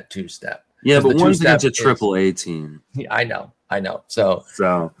on that 2-step. Yeah, but one's against a AAA team. Yeah, I know. So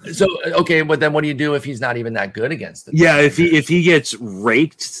okay, but then what do you do if he's not even that good against them? Yeah, if he gets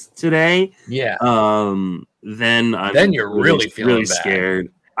raked today, then you're really feeling really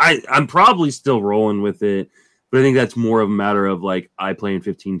scared. I'm probably still rolling with it, but I think that's more of a matter of like I play in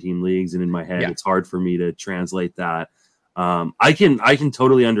 15-team leagues, and in my head it's hard for me to translate that. I can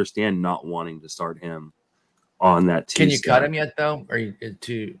totally understand not wanting to start him on that 2 Can you cut him yet though? Are you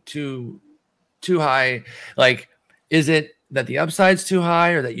too high? Like, is it that the upside's too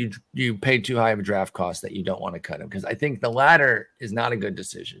high, or that you paid too high of a draft cost that you don't want to cut him? Because I think the latter is not a good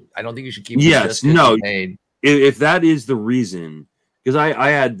decision. I don't think you should keep him. Yes, no. If that is the reason, because I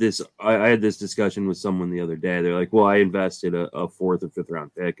had this discussion with someone the other day. They're like, "Well, I invested a 4th or 5th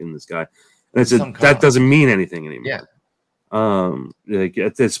round pick in this guy," and I said that doesn't mean anything anymore. Yeah. Like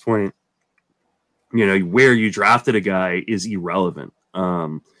at this point, where you drafted a guy is irrelevant.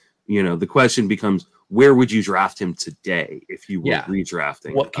 The question becomes, where would you draft him today if you were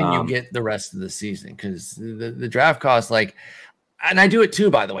redrafting? What can you get the rest of the season? Because the draft cost, like, and I do it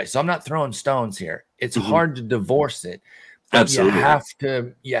too, by the way. So I'm not throwing stones here. It's hard to divorce it. Absolutely. You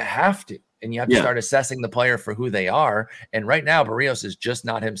have to. And you have to start assessing the player for who they are. And right now, Berríos is just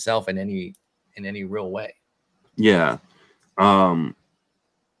not himself in any real way. Yeah.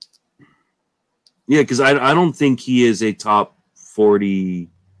 Because I don't think he is a top 40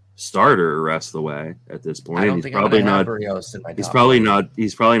 starter the rest of the way at this point. I don't think probably not Berríos in my top.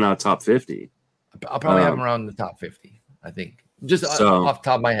 He's probably not top 50. I'll probably have him around the top 50. I think just off the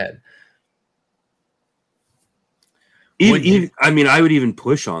top of my head. I would even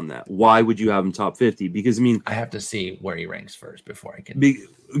push on that. Why would you have him top 50? Because I have to see where he ranks first before I can.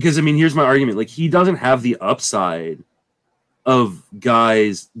 Because here's my argument. Like, he doesn't have the upside of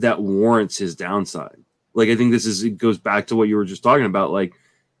guys that warrants his downside. Like, I think it goes back to what you were just talking about. Like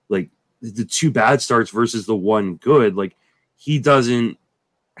the 2 bad starts versus the 1 good. Like, he doesn't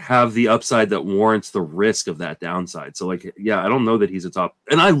have the upside that warrants the risk of that downside. So, like, I don't know that he's a top.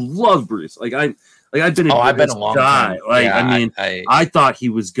 And I love Bruce. I've been a long guy. Time. I thought he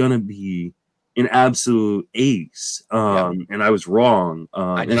was gonna be an absolute ace, and I was wrong.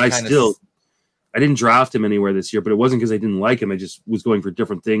 I didn't draft him anywhere this year, but it wasn't because I didn't like him. I just was going for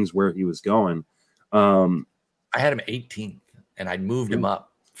different things where he was going. I had him 18th, and I moved him up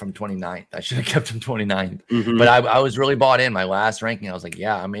from 29th. I should have kept him 29th, but I was really bought in. My last ranking, I was like,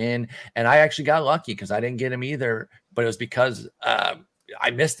 yeah, I'm in. And I actually got lucky because I didn't get him either, but it was because I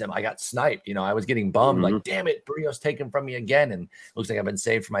missed him. I got sniped. I was getting bummed. Like, damn it, Berríos taken from me again. And it looks like I've been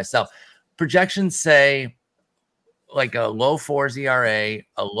saved for myself. Projections say like a low 4s ERA,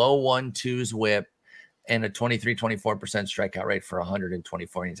 a low 1.2s whip, and a 24% strikeout rate for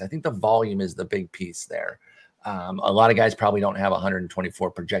 124 innings. I think the volume is the big piece there. A lot of guys probably don't have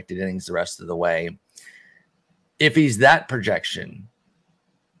 124 projected innings the rest of the way. If he's that projection,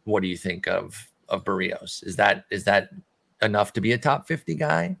 what do you think of Berríos? Is that enough to be a top 50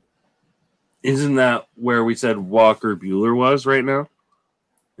 guy? Isn't that where we said Walker Buehler was right now?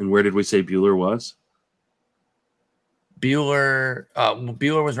 And where did we say Buehler was? Buehler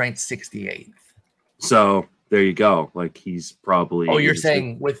was ranked 68th. So there you go. Like, he's probably. Oh, you're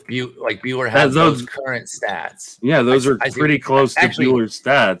saying with Buehler has those current stats. Yeah, those are pretty close to Buehler's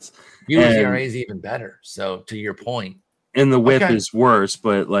stats. Buehler's ERA is even better. So to your point, and the whip is worse,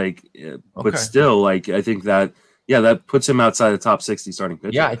 but but still, I think that that puts him outside the top 60 starting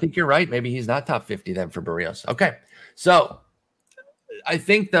pitcher. Yeah, I think you're right. Maybe he's not top 50 then for Berríos. Okay, so I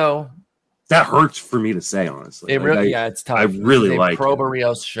think though that hurts for me to say, honestly. It really, it's tough. I really like Pro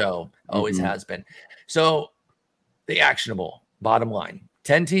Berríos show. Always has been. So the actionable bottom line,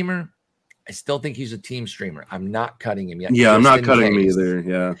 10-teamer. I still think he's a team streamer. I'm not cutting him yet. Yeah, I'm not cutting him either.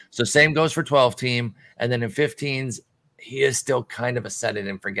 Yeah. So same goes for 12-team, and then in 15s, he is still kind of a set it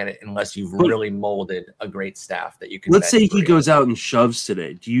and forget it unless you've really molded a great staff that you can. Let's say he goes out and shoves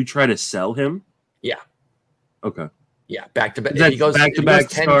today. Do you try to sell him? Yeah. Okay. Yeah, back to back. He goes back to back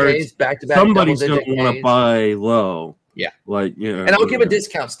 10 days, back to back. Somebody's going to want to buy low. Yeah. And I'll give a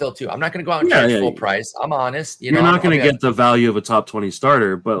discount still too. I'm not going to go out and charge full price. I'm honest. You're not going to get the value of a top 20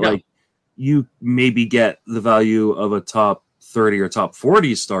 starter, but you maybe get the value of a top 30 or top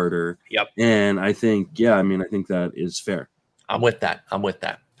 40 starter. Yep. And I think, I think that is fair. I'm with that.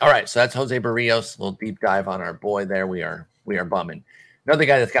 All right. So that's Jose Berríos. A little deep dive on our boy there. We are bumming. Another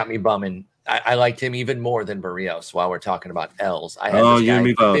guy that's got me bumming. I liked him even more than Barrios while we're talking about L's. I had Oh, this you and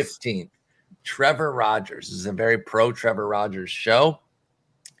me guy both. 15th. Trevor Rogers. This is a very pro Trevor Rogers show.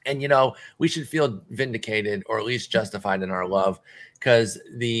 And, we should feel vindicated or at least justified in our love because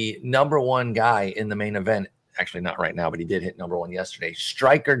the number one guy in the main event, actually not right now, but he did hit number one yesterday,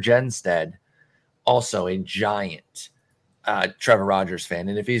 Striker Jenstead, also a giant Trevor Rogers fan.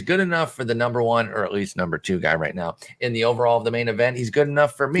 And if he's good enough for the number one or at least number two guy right now in the overall of the main event, he's good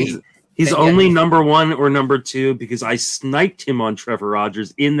enough for me. He's only number one or number two because I sniped him on Trevor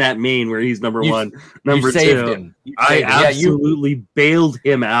Rogers in that main where he's number one, number two. I absolutely bailed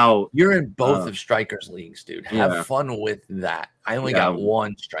him out. You're in both of Striker's leagues, dude. Have fun with that. I only got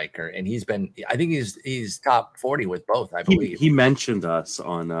one Striker, and I think he's top 40 with both. I believe he mentioned us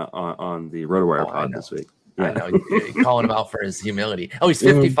on the RotoWire pod this week. Yeah. I know you're calling him out for his humility. Oh, he's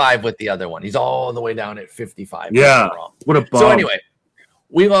 55 with the other one. He's all the way down at 55. Yeah, what a bum. So anyway.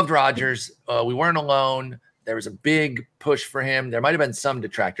 We loved Rogers. We weren't alone. There was a big push for him. There might have been some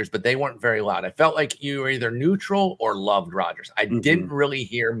detractors, but they weren't very loud. I felt like you were either neutral or loved Rogers. I didn't really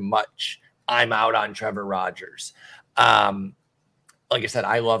hear much. I'm out on Trevor Rogers. Like I said,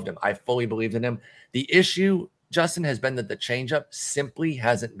 I loved him. I fully believed in him. The issue, Justin, has been that the changeup simply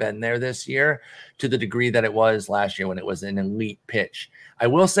hasn't been there this year to the degree that it was last year when it was an elite pitch. I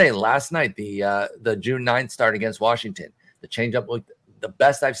will say last night, the June 9th start against Washington, the changeup looked the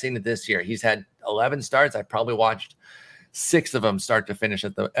best I've seen it this year. He's had 11 starts. I've probably watched 6 of them start to finish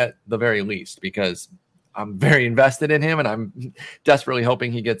at the very least because I'm very invested in him and I'm desperately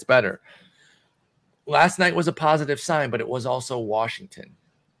hoping he gets better. Last night was a positive sign, but it was also Washington.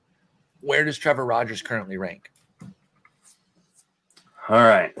 Where does Trevor Rogers currently rank? All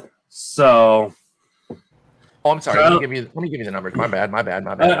right. So. Oh, I'm sorry. Let me give you the numbers. My bad.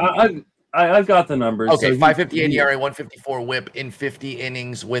 I've got the numbers. Okay, so 558 ERA, 154 WHIP in 50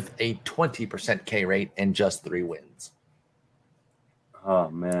 innings with a 20% K rate and just 3 wins. Oh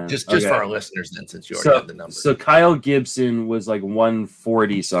man! Just for our listeners, then, since you already have the numbers. So Kyle Gibson was like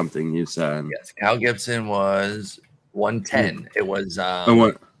 140 something. You said yes. Kyle Gibson was 110. It was. It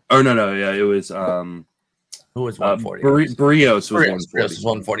was. Who was 140? Barrios was 140. Barrios was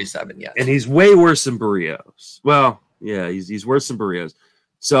 147. Yes, and he's way worse than Barrios. Well, yeah, he's worse than Barrios.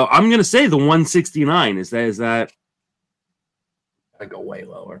 So I'm gonna say the 169 is that I go way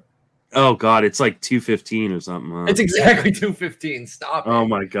lower. Oh God, it's like 215 or something. Huh? It's exactly 215. Stop it. Oh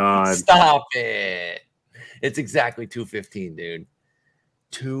my God. Stop it. It's exactly 215, dude.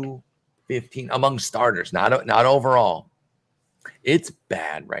 215 among starters, not overall. It's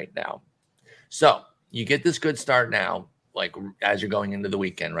bad right now. So you get this good start now, like as you're going into the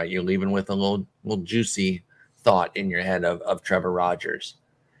weekend, right? You're leaving with a little juicy thought in your head of Trevor Rogers.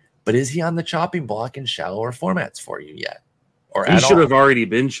 But is he on the chopping block in shallower formats for you yet? Or he should have already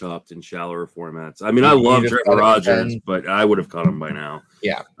been chopped in shallower formats. I mean, I love Trevor Rogers, but I would have caught him by now.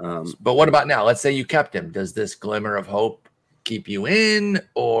 Yeah. But what about now? Let's say you kept him. Does this glimmer of hope keep you in,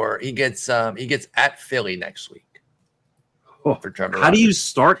 or he gets at Philly next week for Trevor Rogers? How do you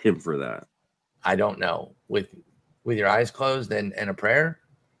start him for that? I don't know. With your eyes closed and a prayer?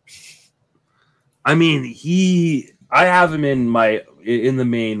 I mean, I have him in the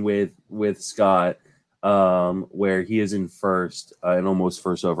main with Scott, where he is in first and almost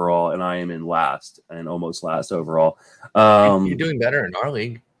first overall, and I am in last and almost last overall. You're doing better in our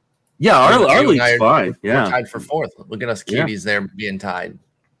league. Yeah, our league's fine. Yeah, we're tied for fourth. Look at us, Kiwis there being tied.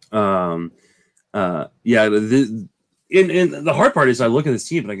 And the hard part is I look at this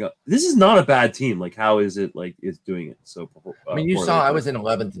team and I go, this is not a bad team. Like, how is it like it's doing it so? I mean, you saw I was in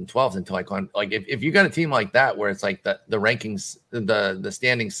 11th and 12th until I climbed. Like, if you got a team like that where it's like the rankings, the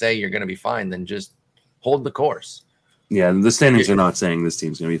standings say you're going to be fine, then just hold the course. Yeah, the standings are not saying this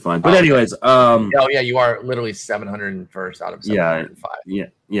team's going to be fine. But anyways, you are literally 701st out of 705.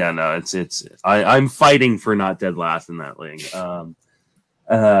 Yeah, no, it's I'm fighting for not dead last in that league.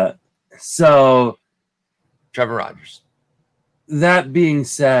 So Trevor Rogers. That being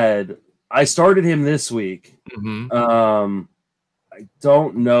said, I started him this week. Mm-hmm. I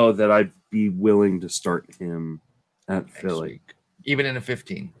don't know that I'd be willing to start him at Philly. Week. Even in a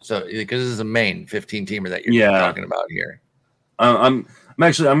 15. So because this is a main 15 teamer that you're talking about here. I'm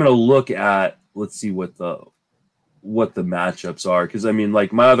going to look at, let's see what the matchups are. Cause I mean,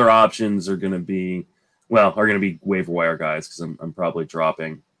 like my other options are going to be waiver wire guys. Cause I'm probably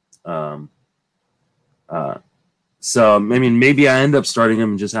dropping. So I mean, maybe I end up starting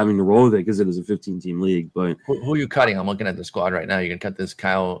him and just having to roll with it because it is a 15-team league. But who are you cutting? I'm looking at the squad right now. You gonna cut this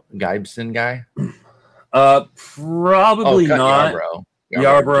Kyle Gibson guy? Probably not.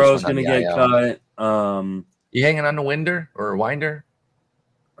 Yarbrough's going to get cut. You hanging on to Winder or Winder?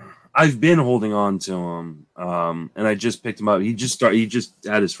 I've been holding on to him, and I just picked him up. He just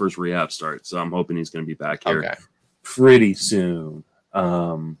had his first rehab start, so I'm hoping he's going to be back here pretty soon.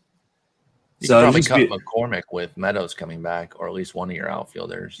 You can probably cut McCormick with Meadows coming back, or at least one of your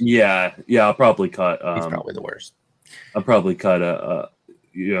outfielders. Yeah, I'll probably cut. He's probably the worst. I'll probably cut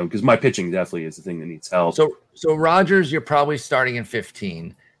because my pitching definitely is the thing that needs help. So Rogers, you're probably starting in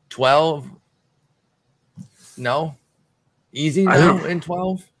 15. 12, no? Easy now in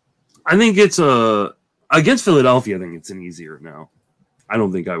 12? I think it's against Philadelphia, I think it's an easier now. I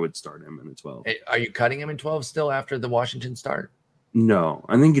don't think I would start him in a 12. Are you cutting him in 12 still after the Washington start? No,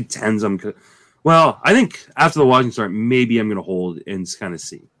 I think at 10s I think after the Washington start, maybe I'm going to hold and kind of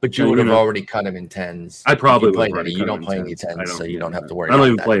see. But you would have already cut him in 10s. I probably would. You don't play any 10s, so you don't have to worry. I don't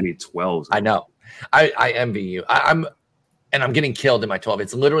even play any 12s. I know. I envy you. I'm getting killed in my 12.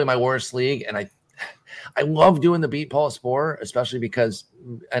 It's literally my worst league, and I love doing the Beat Paul Sporer, especially because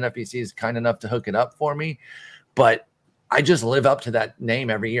NFBC is kind enough to hook it up for me. But I just live up to that name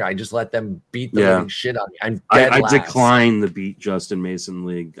every year. I just let them beat the living shit on me. I decline the Beat Justin Mason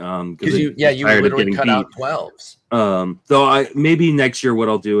League because you literally cut out 12s. Though maybe next year what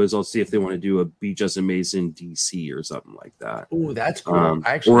I'll do is I'll see if they want to do a Beat Justin Mason DC or something like that. Ooh, that's cool.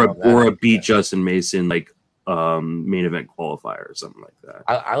 Or a Beat Justin Mason main event qualifier or something like that.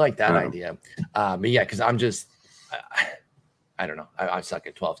 I like that idea. But yeah, because I'm just I don't know. I suck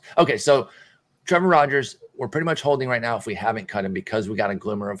at 12s. Okay, so Trevor Rogers, we're pretty much holding right now if we haven't cut him because we got a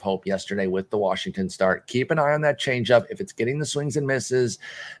glimmer of hope yesterday with the Washington start. Keep an eye on that changeup. If it's getting the swings and misses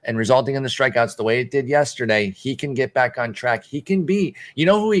and resulting in the strikeouts the way it did yesterday, he can get back on track. He can be, you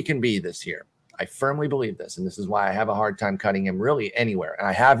know who he can be this year. I firmly believe this, and this is why I have a hard time cutting him really anywhere. And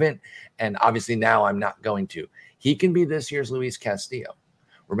I haven't, and obviously now I'm not going to. He can be this year's Luis Castillo.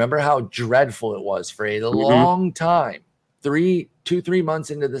 Remember how dreadful it was for a long time. 3 months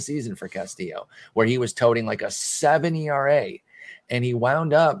into the season for Castillo, where he was toting like a 7 ERA, and he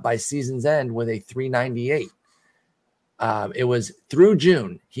wound up by season's end with a 3.98. It was through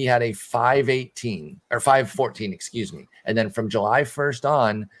June, he had a 5.18 or 5.14, excuse me. And then from July 1st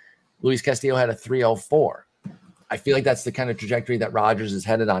on, Luis Castillo had a 3.04. I feel like that's the kind of trajectory that Rogers is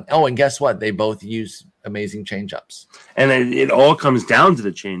headed on. Oh, and guess what? They both use amazing changeups. And it all comes down to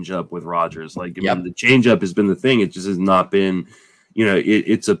the changeup with Rogers. Like, I mean, the changeup has been the thing. It just has not been,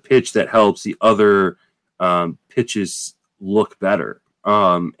 it's a pitch that helps the other pitches look better.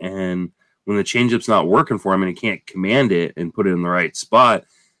 And when the changeup's not working for him and he can't command it and put it in the right spot,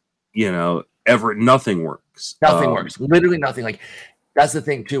 nothing works. Nothing works. Literally nothing. Like, that's the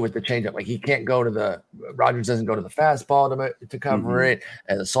thing too with the changeup. Like, he can't go to Rogers doesn't go to the fastball to cover it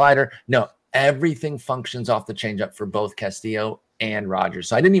and the slider. No, everything functions off the changeup for both Castillo and Rogers.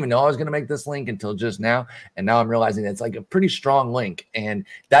 So I didn't even know I was going to make this link until just now. And now I'm realizing it's like a pretty strong link. And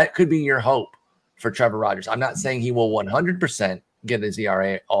that could be your hope for Trevor Rogers. I'm not saying he will 100% get his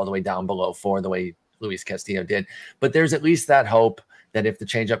ERA all the way down below 4 the way Luis Castillo did. But there's at least that hope that if the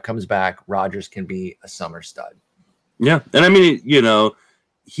changeup comes back, Rogers can be a summer stud. Yeah. And I mean,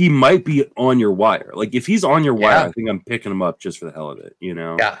 he might be on your wire. Like, if he's on your wire, I think I'm picking him up just for the hell of it,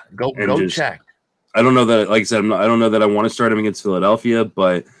 Yeah, go check. I don't know that, like I said, I don't know that I want to start him against Philadelphia,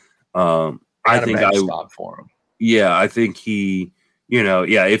 but I think stop for him. Yeah, I think he,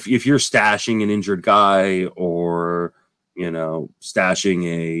 if you're stashing an injured guy or, stashing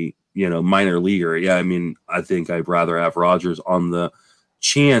a, minor leaguer, I mean, I think I'd rather have Rogers on the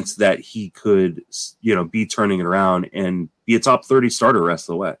chance that he could, be turning it around and be a top 30 starter the rest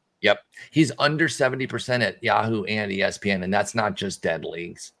of the way. Yep. He's under 70% at Yahoo and ESPN, and that's not just dead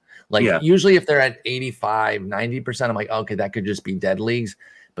leagues. Like, usually if they're at 85, 90%, I'm like, okay, that could just be dead leagues.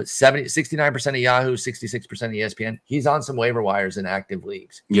 But 69% of Yahoo, 66% of ESPN, he's on some waiver wires in active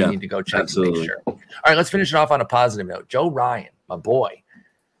leagues. You need to go check and make sure. All right, let's finish it off on a positive note. Joe Ryan, my boy,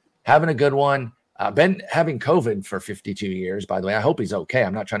 having a good one. Been having COVID for 52 years, by the way. I hope he's okay.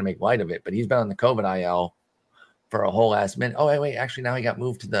 I'm not trying to make light of it, but he's been on the COVID IL for a whole last minute. Oh, wait. Actually, now he got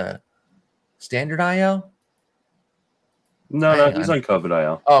moved to the standard IL? No, he's on COVID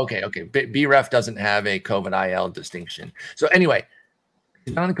IL. Oh, okay. BREF doesn't have a COVID IL distinction. So anyway,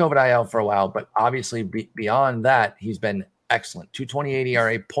 he's been on the COVID IL for a while, but obviously beyond that, he's been excellent. 2.28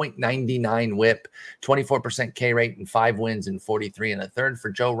 ERA, 0.99 whip, 24% K rate, and 5 wins and 43 1/3 for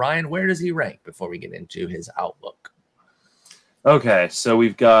Joe Ryan. Where does he rank before we get into his outlook? Okay, so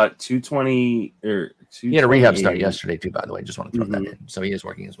we've got 220 or 2. He had a rehab start yesterday too, by the way. Just want to throw that in. So he is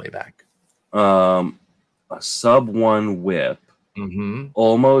working his way back. A sub 1 whip,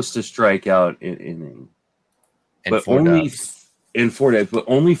 almost a strikeout inning, and but only in 4 days, but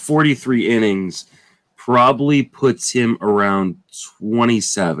only 43 innings probably puts him around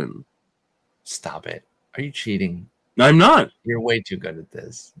 27. Stop it. Are you cheating? No, I'm not. You're way too good at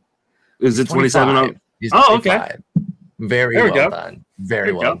this. Is it 27? He's oh, 25. okay. Very well done.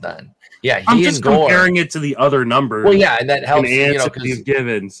 Very well done. Yeah, I'm just comparing it to the other numbers. Well, yeah, and that helps. Because you've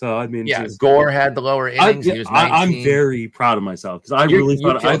given. So I mean, Gore had the lower innings. He was 19. I'm very proud of myself because I really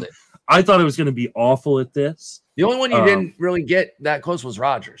thought I thought it was going to be awful at this. The only one you didn't really get that close was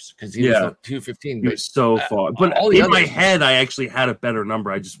Rogers because he was 215. He was so far. But in my head, I actually had a better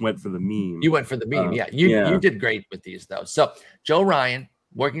number. I just went for the meme. You went for the meme. You did great with these, though. So Joe Ryan,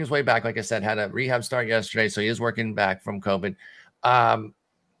 working his way back, like I said, had a rehab start yesterday. So he is working back from COVID. I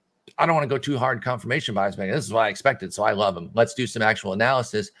don't want to go too hard confirmation bias, man. This is what I expected. So I love him. Let's do some actual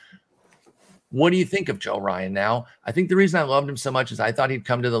analysis. What do you think of Joe Ryan now? I think the reason I loved him so much is I thought he'd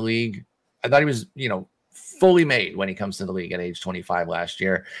come to the league. I thought he was, fully made when he comes to the league at age 25 last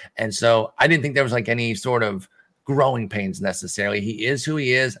year. And so I didn't think there was like any sort of growing pains necessarily. He is who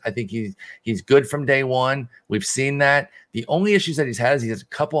he is. I think he's good from day one. We've seen that. The only issues that he has a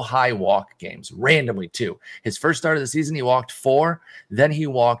couple high walk games, randomly too. His first start of the season, he walked 4. Then he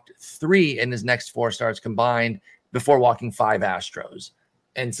walked 3 in his next 4 starts combined before walking 5 Astros.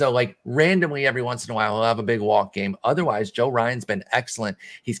 And so, like, randomly every once in a while, he'll have a big walk game. Otherwise, Joe Ryan's been excellent.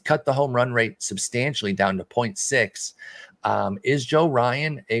 He's cut the home run rate substantially down to 0.6. Is Joe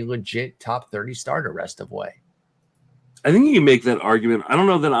Ryan a legit top 30 starter rest of way? I think you can make that argument. I don't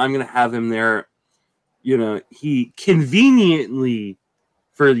know that I'm going to have him there. He conveniently,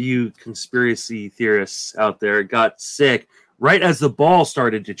 for you conspiracy theorists out there, got sick right as the ball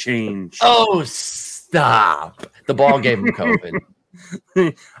started to change. Oh, stop. The ball gave him COVID.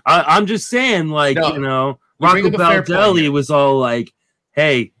 I'm just saying, Rocco Baldelli was all like,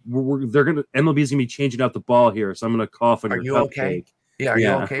 "Hey, MLB is gonna be changing out the ball here, so I'm gonna cough on your cupcake." Okay? Yeah, are you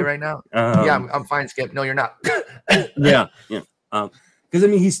okay right now? I'm fine, Skip. No, you're not. yeah. Because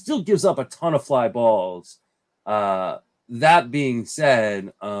he still gives up a ton of fly balls. That being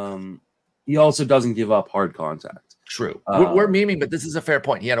said, he also doesn't give up hard contact. True. We're memeing, but this is a fair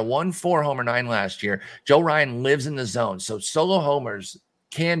point. He had a 1-4 homer 9 last year. Joe Ryan lives in the zone, so solo homers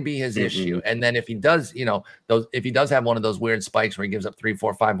can be his issue. And then if he does, if he does have one of those weird spikes where he gives up 3,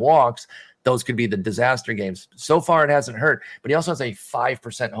 4, 5 walks, those could be the disaster games. So far, it hasn't hurt, but he also has a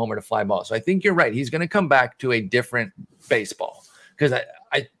 5% homer to fly ball. So I think you're right. He's going to come back to a different baseball because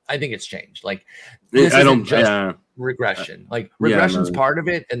I think it's changed. Like, this isn't just regression. Like, regression's part of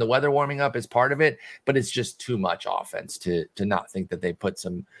it, and the weather warming up is part of it, but it's just too much offense to not think that they put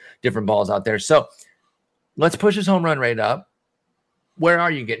some different balls out there. So let's push his home run rate up. Where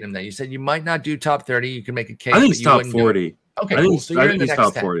are you getting him then? You said you might not do top 30. You can make a case. I think he's top 40. Okay, cool. So you're in the he's next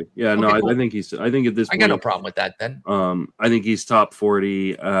top 10. 40. Yeah, okay, cool. I think at this point, I got no problem with that then. I think he's top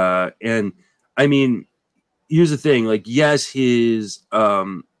 40. And I mean, here's the thing. Like, yes, his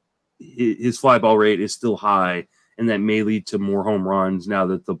fly ball rate is still high, and that may lead to more home runs now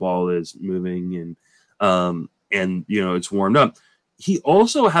that the ball is moving and it's warmed up. He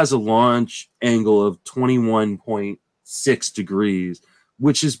also has a launch angle of 21.6 degrees,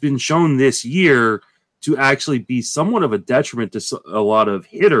 which has been shown this year to actually be somewhat of a detriment to a lot of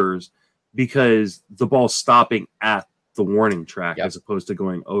hitters because the ball's stopping at the warning track as opposed to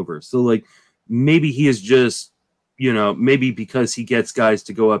going over. So, like, maybe he is just, maybe because he gets guys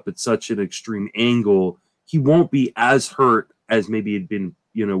to go up at such an extreme angle, he won't be as hurt as maybe it'd been,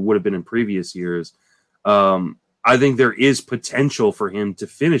 would have been in previous years. I think there is potential for him to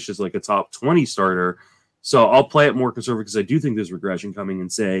finish as like a top 20 starter. So I'll play it more conservative because I do think there's regression coming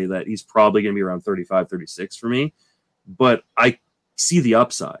and say that he's probably going to be around 35, 36 for me. But I see the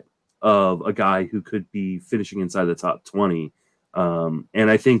upside of a guy who could be finishing inside the top 20. And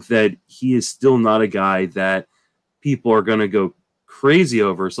I think that he is still not a guy that people are going to go crazy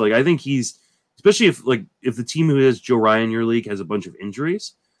over. So, like, I think he's, especially if the team who has Joe Ryan in your league has a bunch of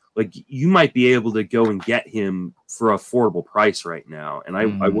injuries, like, you might be able to go and get him for an affordable price right now. And I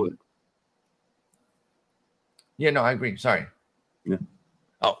would. Yeah, no, I agree. Sorry. Yeah.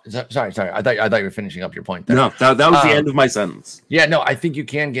 Oh, sorry. I thought you were finishing up your point there. No, that was the end of my sentence. Yeah, no, I think you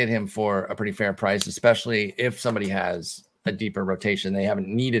can get him for a pretty fair price, especially if somebody has a deeper rotation. They haven't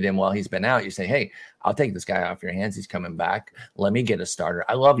needed him while he's been out. You say, hey, I'll take this guy off your hands. He's coming back. Let me get a starter.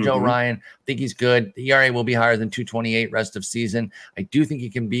 I love Joe Ryan. I think he's good. The ERA will be higher than 2.28 rest of season. I do think he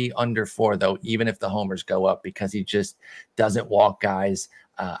can be under 4, though, even if the homers go up, because he just doesn't walk guys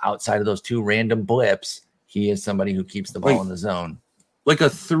outside of those 2 random blips. He is somebody who keeps the ball in the zone. Like a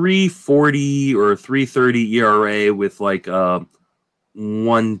 3.40 or a 3.30 ERA with like a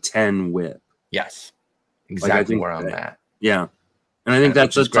 1.10 whip. Yes, exactly where I'm at. Yeah. And I think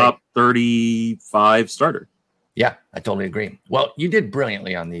that's a top 35 starter. Yeah, I totally agree. Well, you did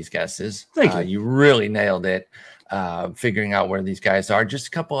brilliantly on these guesses. Thank you. You really nailed it, figuring out where these guys are. Just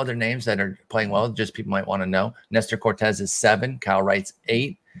a couple other names that are playing well, just people might want to know. Nestor Cortez is 7. Kyle Wright's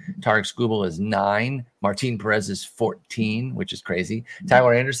 8. Tarek Skubal is 9. Martin Perez is 14, which is crazy.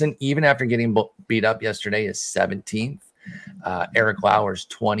 Tyler Anderson, even after getting beat up yesterday, is 17th. Eric Lauer's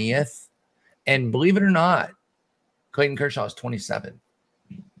 20th. And believe it or not, Clayton Kershaw is 27.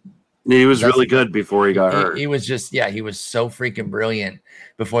 He was really good before he got hurt. He was just, he was so freaking brilliant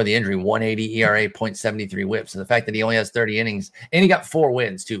before the injury. 180 ERA, 0.73 whip. So the fact that he only has 30 innings, and he got 4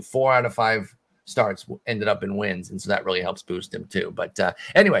 wins too. 4 out of 5 starts ended up in wins. And so that really helps boost him too. But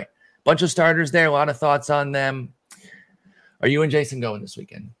anyway, bunch of starters there. A lot of thoughts on them. Are you and Jason going this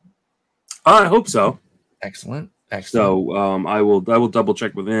weekend? I hope so. Excellent. So I will double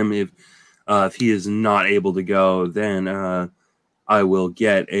check with him. If he is not able to go, then I will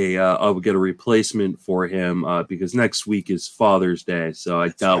get a replacement for him because next week is Father's Day, so I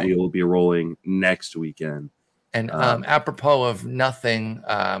doubt we will be rolling next weekend. And apropos of nothing,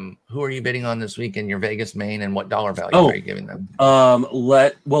 who are you bidding on this weekend? Your Vegas main, and what dollar value are you giving them?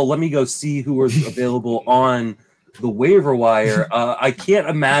 Let me go see who is available on the waiver wire. I can't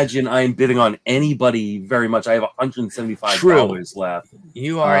imagine I'm bidding on anybody very much. I have $175 left.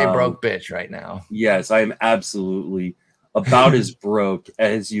 You are a broke bitch right now. Yes, I am absolutely about as broke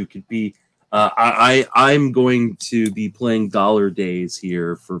as you could be. I'm going to be playing dollar days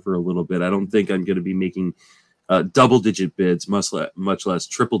here for a little bit. I don't think I'm going to be making double-digit bids, much less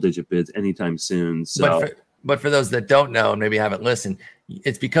triple-digit bids anytime soon. So. But for those that don't know and maybe haven't listened,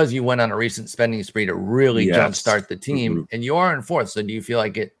 it's because you went on a recent spending spree to really jumpstart the team, and you are in 4th. So do you feel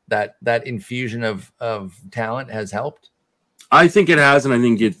like that infusion of talent has helped? I think it has, and I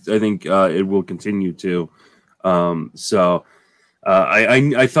think it will continue to. I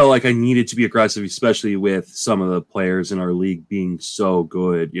felt like I needed to be aggressive, especially with some of the players in our league being so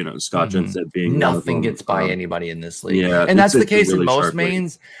good. You know, Scott Jensen being nothing gets by anybody in this league. Yeah, and that's the case in most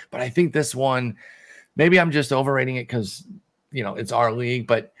mains. But I think this one, maybe I'm just overrating it because it's our league,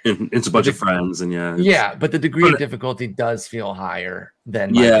 but it's a bunch of friends, and but the degree of difficulty does feel higher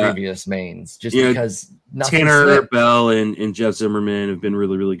than my previous mains, just because Tanner Bell and Jeff Zimmerman have been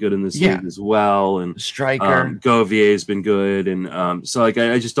really, really good in this league as well, and Striker Govier has been good, and so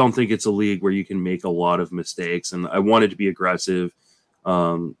I just don't think it's a league where you can make a lot of mistakes, and I wanted to be aggressive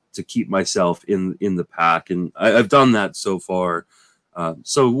to keep myself in the pack, and I've done that so far.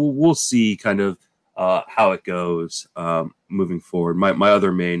 So we'll see kind of how it goes moving forward. My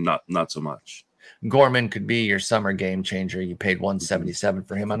other main, not so much. Gorman could be your summer game changer. You paid $177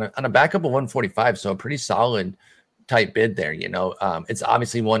 for him on a backup of $145, so a pretty solid type bid there. It's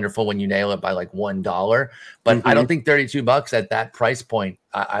obviously wonderful when you nail it by like $1, but I don't think $32 at that price point.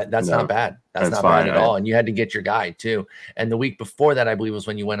 That's not bad. That's not bad at all. And you had to get your guy too. And the week before that, I believe, was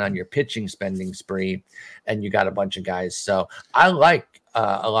when you went on your pitching spending spree, and you got a bunch of guys. So I like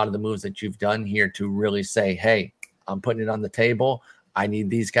a lot of the moves that you've done here to really say, hey, I'm putting it on the table. I need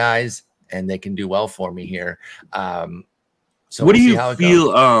these guys, and they can do well for me here. So what do you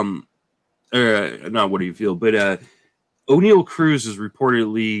feel? Not what do you feel, but O'Neal Cruz is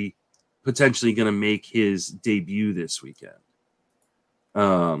reportedly potentially going to make his debut this weekend.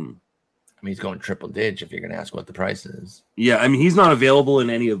 I mean, he's going triple digit if you're going to ask what the price is. Yeah, I mean, he's not available in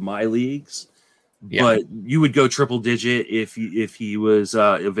any of my leagues, but you would go triple digit if he was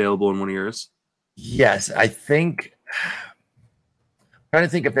available in one of yours. Yes, I think. I'm trying to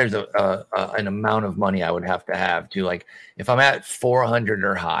think if there's an amount of money I would have to like if I'm at 400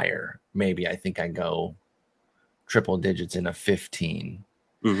 or higher, maybe I think I go triple digits in a 15,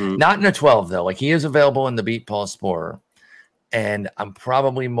 not in a 12 though. Like he is available in the Beat Paul Sporer, and I'm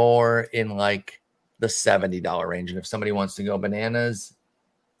probably more in like the $70 range. And if somebody wants to go bananas,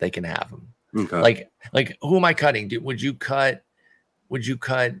 they can have them. Okay. Like who am I cutting? Would you cut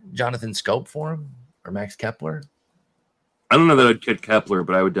Jonathan Scope for him or Max Kepler? I don't know that I'd cut Kepler,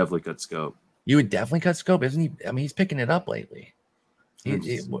 but I would definitely cut Scope. You would definitely cut Scope, isn't he? I mean, he's picking it up lately.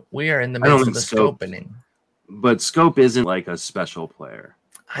 We are in the midst of the Scope inning. But Scope isn't like a special player.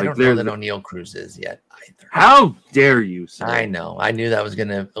 I don't know that O'Neal Cruz is yet either. How dare you, sir? I know. I knew that was going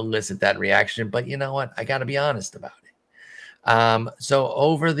to elicit that reaction, but you know what? I got to be honest about it. So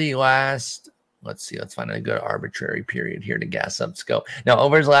over the last, let's find a good arbitrary period here to gas up Scope. Now,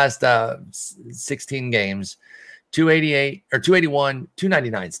 over his last 16 games, 288 or 281,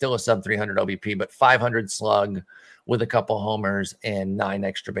 299, still a sub 300 OBP, but 500 slug with a couple homers and 9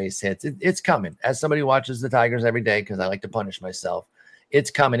 extra base hits. It's coming. As somebody who watches the Tigers every day, because I like to punish myself, It's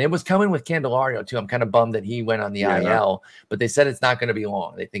coming. It was coming with Candelario too. I'm kind of bummed that he went on the IL, but they said it's not going to be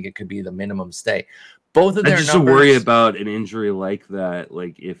long. They think it could be the minimum stay. Both of their just numbers, a worry about an injury like that,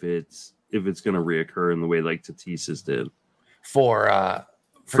 like if it's going to reoccur in the way like Tatis's did for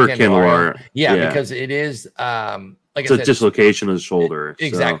Candelario. Yeah, because it is like it's a dislocation of the shoulder.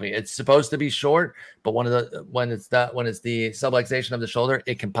 Exactly. So. It's supposed to be short, but when it's the subluxation of the shoulder,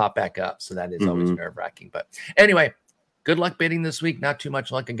 it can pop back up. So that is always nerve-wracking. But anyway, good luck bidding this week. Not too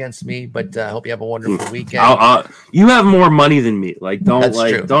much luck against me, but I hope you have a wonderful weekend. You have more money than me. Like, don't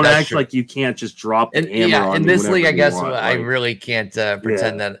act true. like you can't just drop the hammer on in this league, I guess I really can't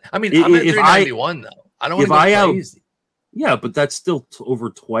pretend that. I mean, I'm at 391 though. I don't want to go crazy. Yeah, but that's still over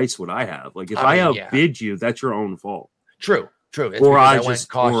twice what I have. Like, if I outbid you, that's your own fault. True. It's or I went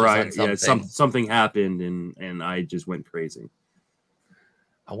cautious on something. Something happened and I just went crazy.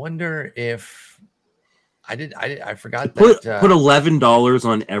 I wonder if I forgot put $11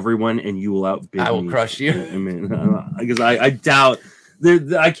 on everyone and you will outbid me. I will crush you. I mean, because I doubt.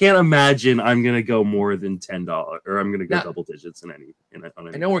 I can't imagine I'm going to go more than $10 or I'm going to go double digits on any.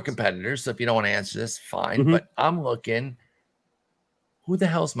 I know we're competitors, so if you don't want to answer this, fine. But I'm looking. Who the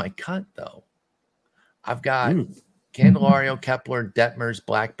hell's my cut though? I've got Candelario, Kepler, Detmers,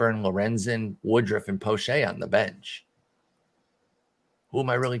 Blackburn, Lorenzen, Woodruff, and Poche on the bench. Who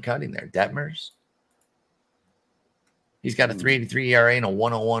am I really cutting there? Detmers. He's got a 3.83 ERA and a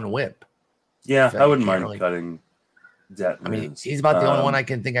 101 WHIP. Yeah, I wouldn't mind cutting. Detmers. I mean, he's about the only one I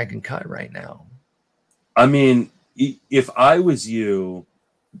can cut right now. I mean, if I was you,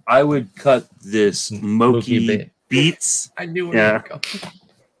 I would cut this Mookie Beats. I knew where you go.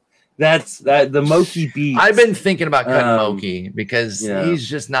 That's the Mookie Beats. I've been thinking about cutting Mookie because he's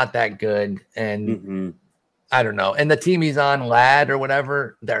just not that good, and I don't know. And the team he's on, Lad or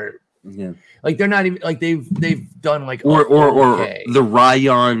whatever, they're not even like they've done like or the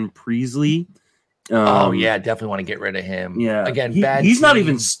Ryan Presley. Definitely want to get rid of him. Yeah, again, he's not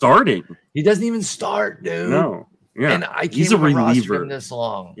even starting. He doesn't even start, dude. No, yeah, and I can't he's a reliever this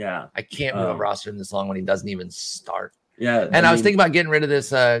long. Yeah, I can't move a roster in this long when he doesn't even start. Yeah, and I was thinking about getting rid of this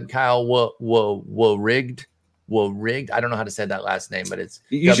Kyle Rigged. I don't know how to say that last name, but it's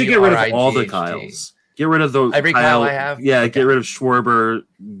you should get rid of all the Kyles. Get rid of those. Every Kyle I have. Yeah, get rid of Schwarber,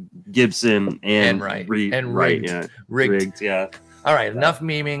 Gibson, and Wright. Rigged. Yeah, Rigged. Yeah. All right, enough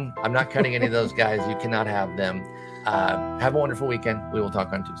memeing. I'm not cutting any of those guys. You cannot have them. Have a wonderful weekend. We will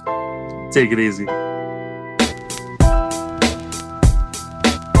talk on Tuesday. Take it easy.